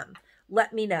pass on them?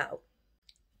 Let me know.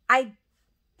 I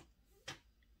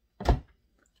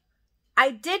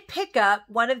did pick up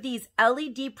one of these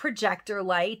LED projector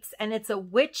lights, and it's a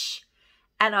witch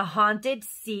and a haunted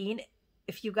scene,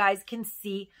 if you guys can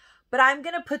see. But I'm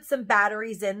going to put some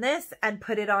batteries in this and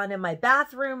put it on in my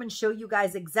bathroom and show you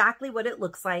guys exactly what it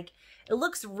looks like. It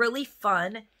looks really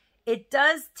fun. It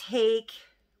does take,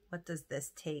 what does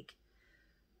this take?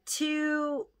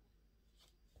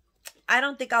 I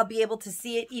don't think I'll be able to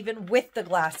see it even with the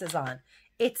glasses on.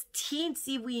 It's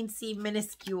teensy weensy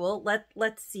minuscule.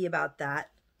 Let's see about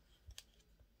that.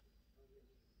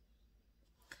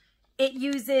 It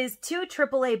uses 2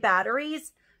 AAA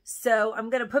batteries. So I'm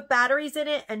going to put batteries in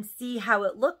it and see how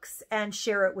it looks and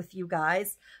share it with you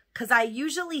guys, because I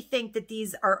usually think that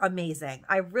these are amazing.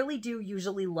 I really do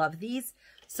usually love these.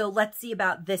 So let's see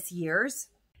about this year's.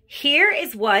 Here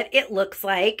is what it looks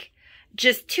like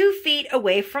just 2 feet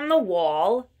away from the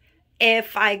wall.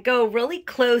 If I go really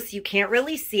close, you can't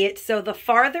really see it. So the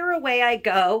farther away I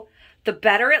go, the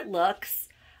better it looks.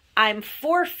 I'm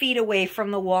 4 feet away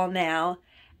from the wall now,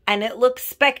 and it looks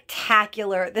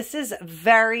spectacular. This is a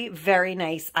very, very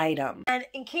nice item. And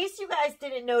in case you guys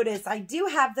didn't notice, I do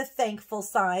have the thankful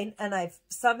sign, and I've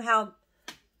somehow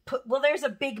put, well, there's a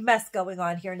big mess going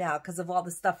on here now because of all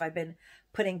the stuff I've been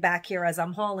putting back here as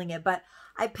I'm hauling it. But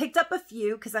I picked up a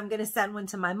few because I'm going to send one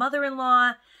to my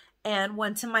mother-in-law and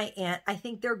one to my aunt. I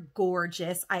think they're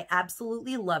gorgeous. I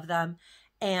absolutely love them.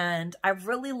 And I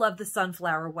really love the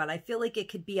sunflower one. I feel like it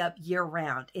could be up year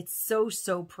round. It's so,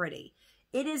 so pretty.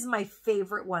 It is my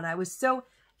favorite one. I was so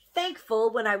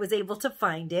thankful when I was able to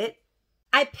find it.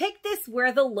 I picked this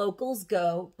Where the Locals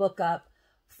Go book up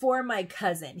for my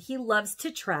cousin. He loves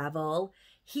to travel.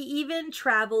 He even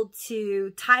traveled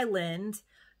to Thailand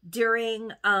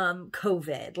during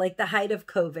COVID, like the height of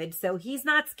COVID. So he's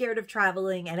not scared of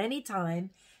traveling at any time.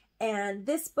 And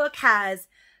this book has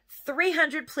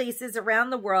 300 places around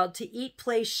the world to eat,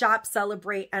 play, shop,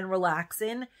 celebrate, and relax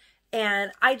in.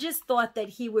 And I just thought that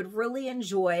he would really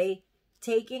enjoy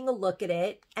taking a look at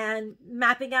it and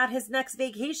mapping out his next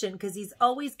vacation, because he's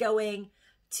always going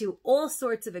to all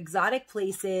sorts of exotic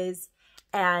places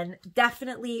and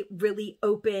definitely really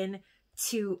open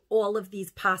to all of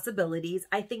these possibilities.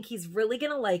 I think he's really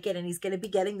going to like it, and he's going to be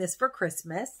getting this for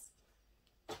Christmas.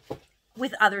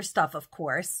 with other stuff, of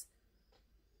course.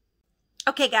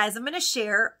 Okay, guys, I'm going to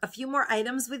share a few more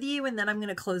items with you, and then I'm going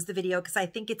to close the video because I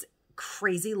think it's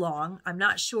crazy long. I'm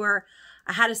not sure.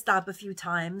 I had to stop a few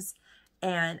times,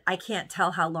 and I can't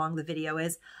tell how long the video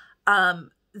is.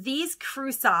 These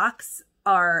crew socks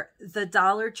are the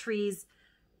Dollar Tree's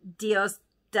Dios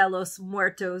de los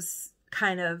Muertos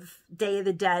kind of Day of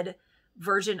the Dead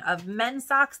version of men's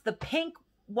socks. The pink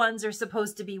ones are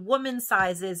supposed to be women's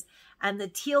sizes, and the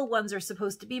teal ones are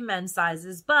supposed to be men's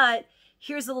sizes. But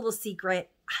here's a little secret.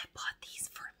 I bought these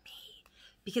for me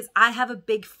because I have a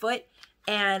big foot,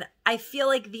 and I feel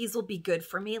like these will be good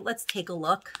for me. Let's take a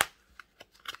look.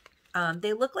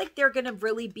 They look like they're going to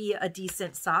really be a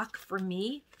decent sock for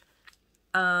me.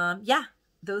 Yeah,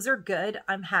 those are good.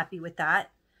 I'm happy with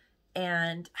that.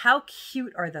 And how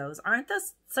cute are those? Aren't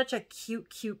those such a cute,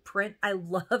 cute print? I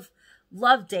love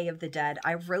Day of the Dead.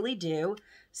 I really do.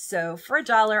 So for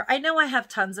 $1, I know I have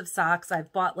tons of socks.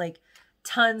 I've bought like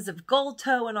tons of gold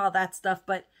toe and all that stuff,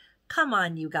 but come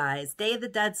on, you guys. Day of the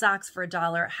Dead socks for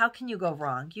 $1. How can you go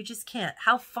wrong? You just can't.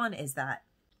 How fun is that?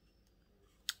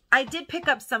 I did pick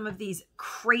up some of these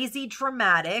crazy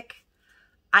dramatic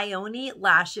Ioni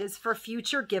lashes for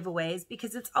future giveaways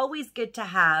because it's always good to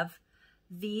have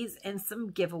these in some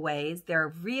giveaways. They're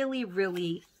really,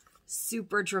 really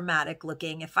super dramatic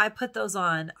looking. If I put those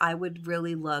on, I would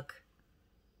really look.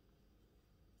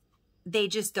 They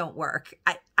just don't work.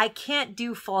 I can't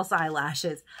do false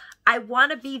eyelashes. I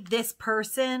want to be this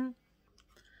person.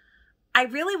 I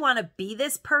really want to be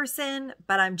this person,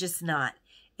 but I'm just not.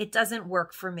 It doesn't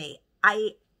work for me.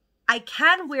 I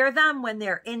can wear them when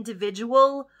they're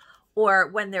individual or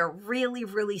when they're really,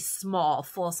 really small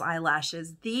false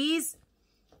eyelashes. These,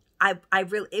 I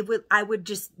would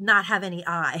just not have any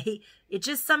eye. It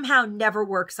just somehow never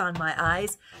works on my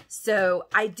eyes. So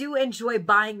I do enjoy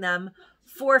buying them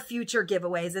for future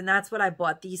giveaways, and that's what I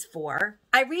bought these for.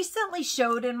 I recently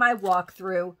showed in my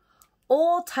walkthrough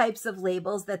all types of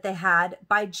labels that they had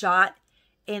by Jot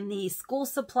in the school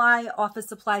supply, office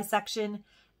supply section.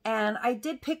 And I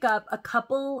did pick up a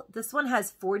couple. This one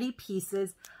has 40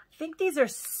 pieces. I think these are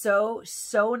so,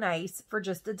 so nice for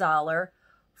just $1.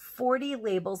 40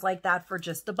 labels like that for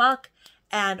just $1,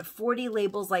 and 40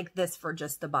 labels like this for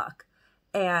just $1.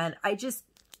 And I just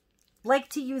like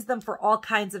to use them for all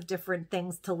kinds of different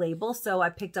things to label. So I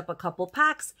picked up a couple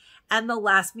packs, and they'll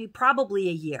last me probably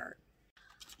a year.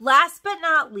 Last but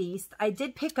not least, I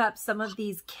did pick up some of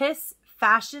these Kiss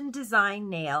Fashion Design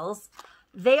nails.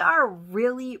 They are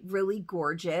really, really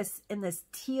gorgeous in this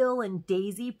teal and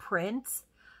daisy print,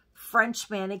 French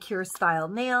manicure style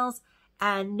nails,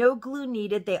 and no glue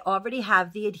needed. They already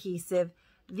have the adhesive.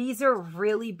 These are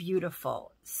really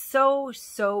beautiful. So,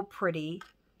 so pretty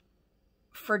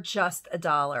for just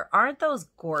 $1. Aren't those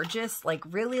gorgeous? Like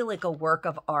really like a work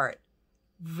of art.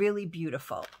 Really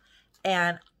beautiful.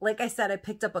 And like I said, I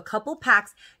picked up a couple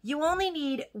packs. You only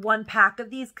need 1 pack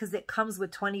of these because it comes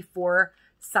with 24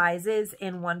 sizes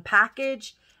in one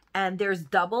package, and there's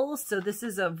doubles. So this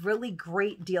is a really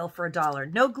great deal for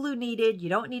 $1. No glue needed. You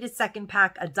don't need a second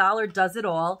pack. $1 does it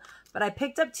all. But I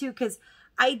picked up 2 because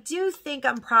I do think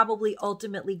I'm probably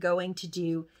ultimately going to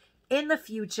do in the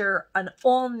future an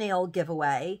all nail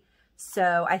giveaway.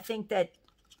 So I think that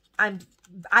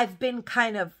I've been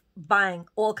kind of buying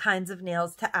all kinds of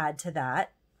nails to add to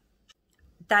that.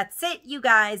 That's it, you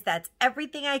guys. That's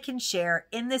everything I can share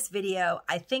in this video.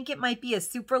 I think it might be a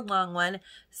super long one,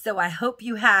 so I hope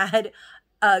you had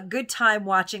a good time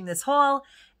watching this haul,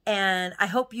 and I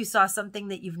hope you saw something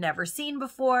that you've never seen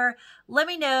before. Let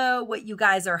me know what you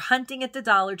guys are hunting at the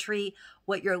Dollar Tree,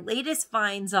 what your latest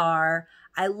finds are.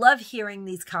 I love hearing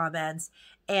these comments.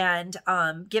 And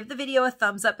give the video a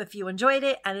thumbs up if you enjoyed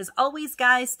it. And as always,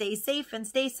 guys, stay safe and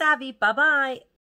stay savvy. Bye-bye.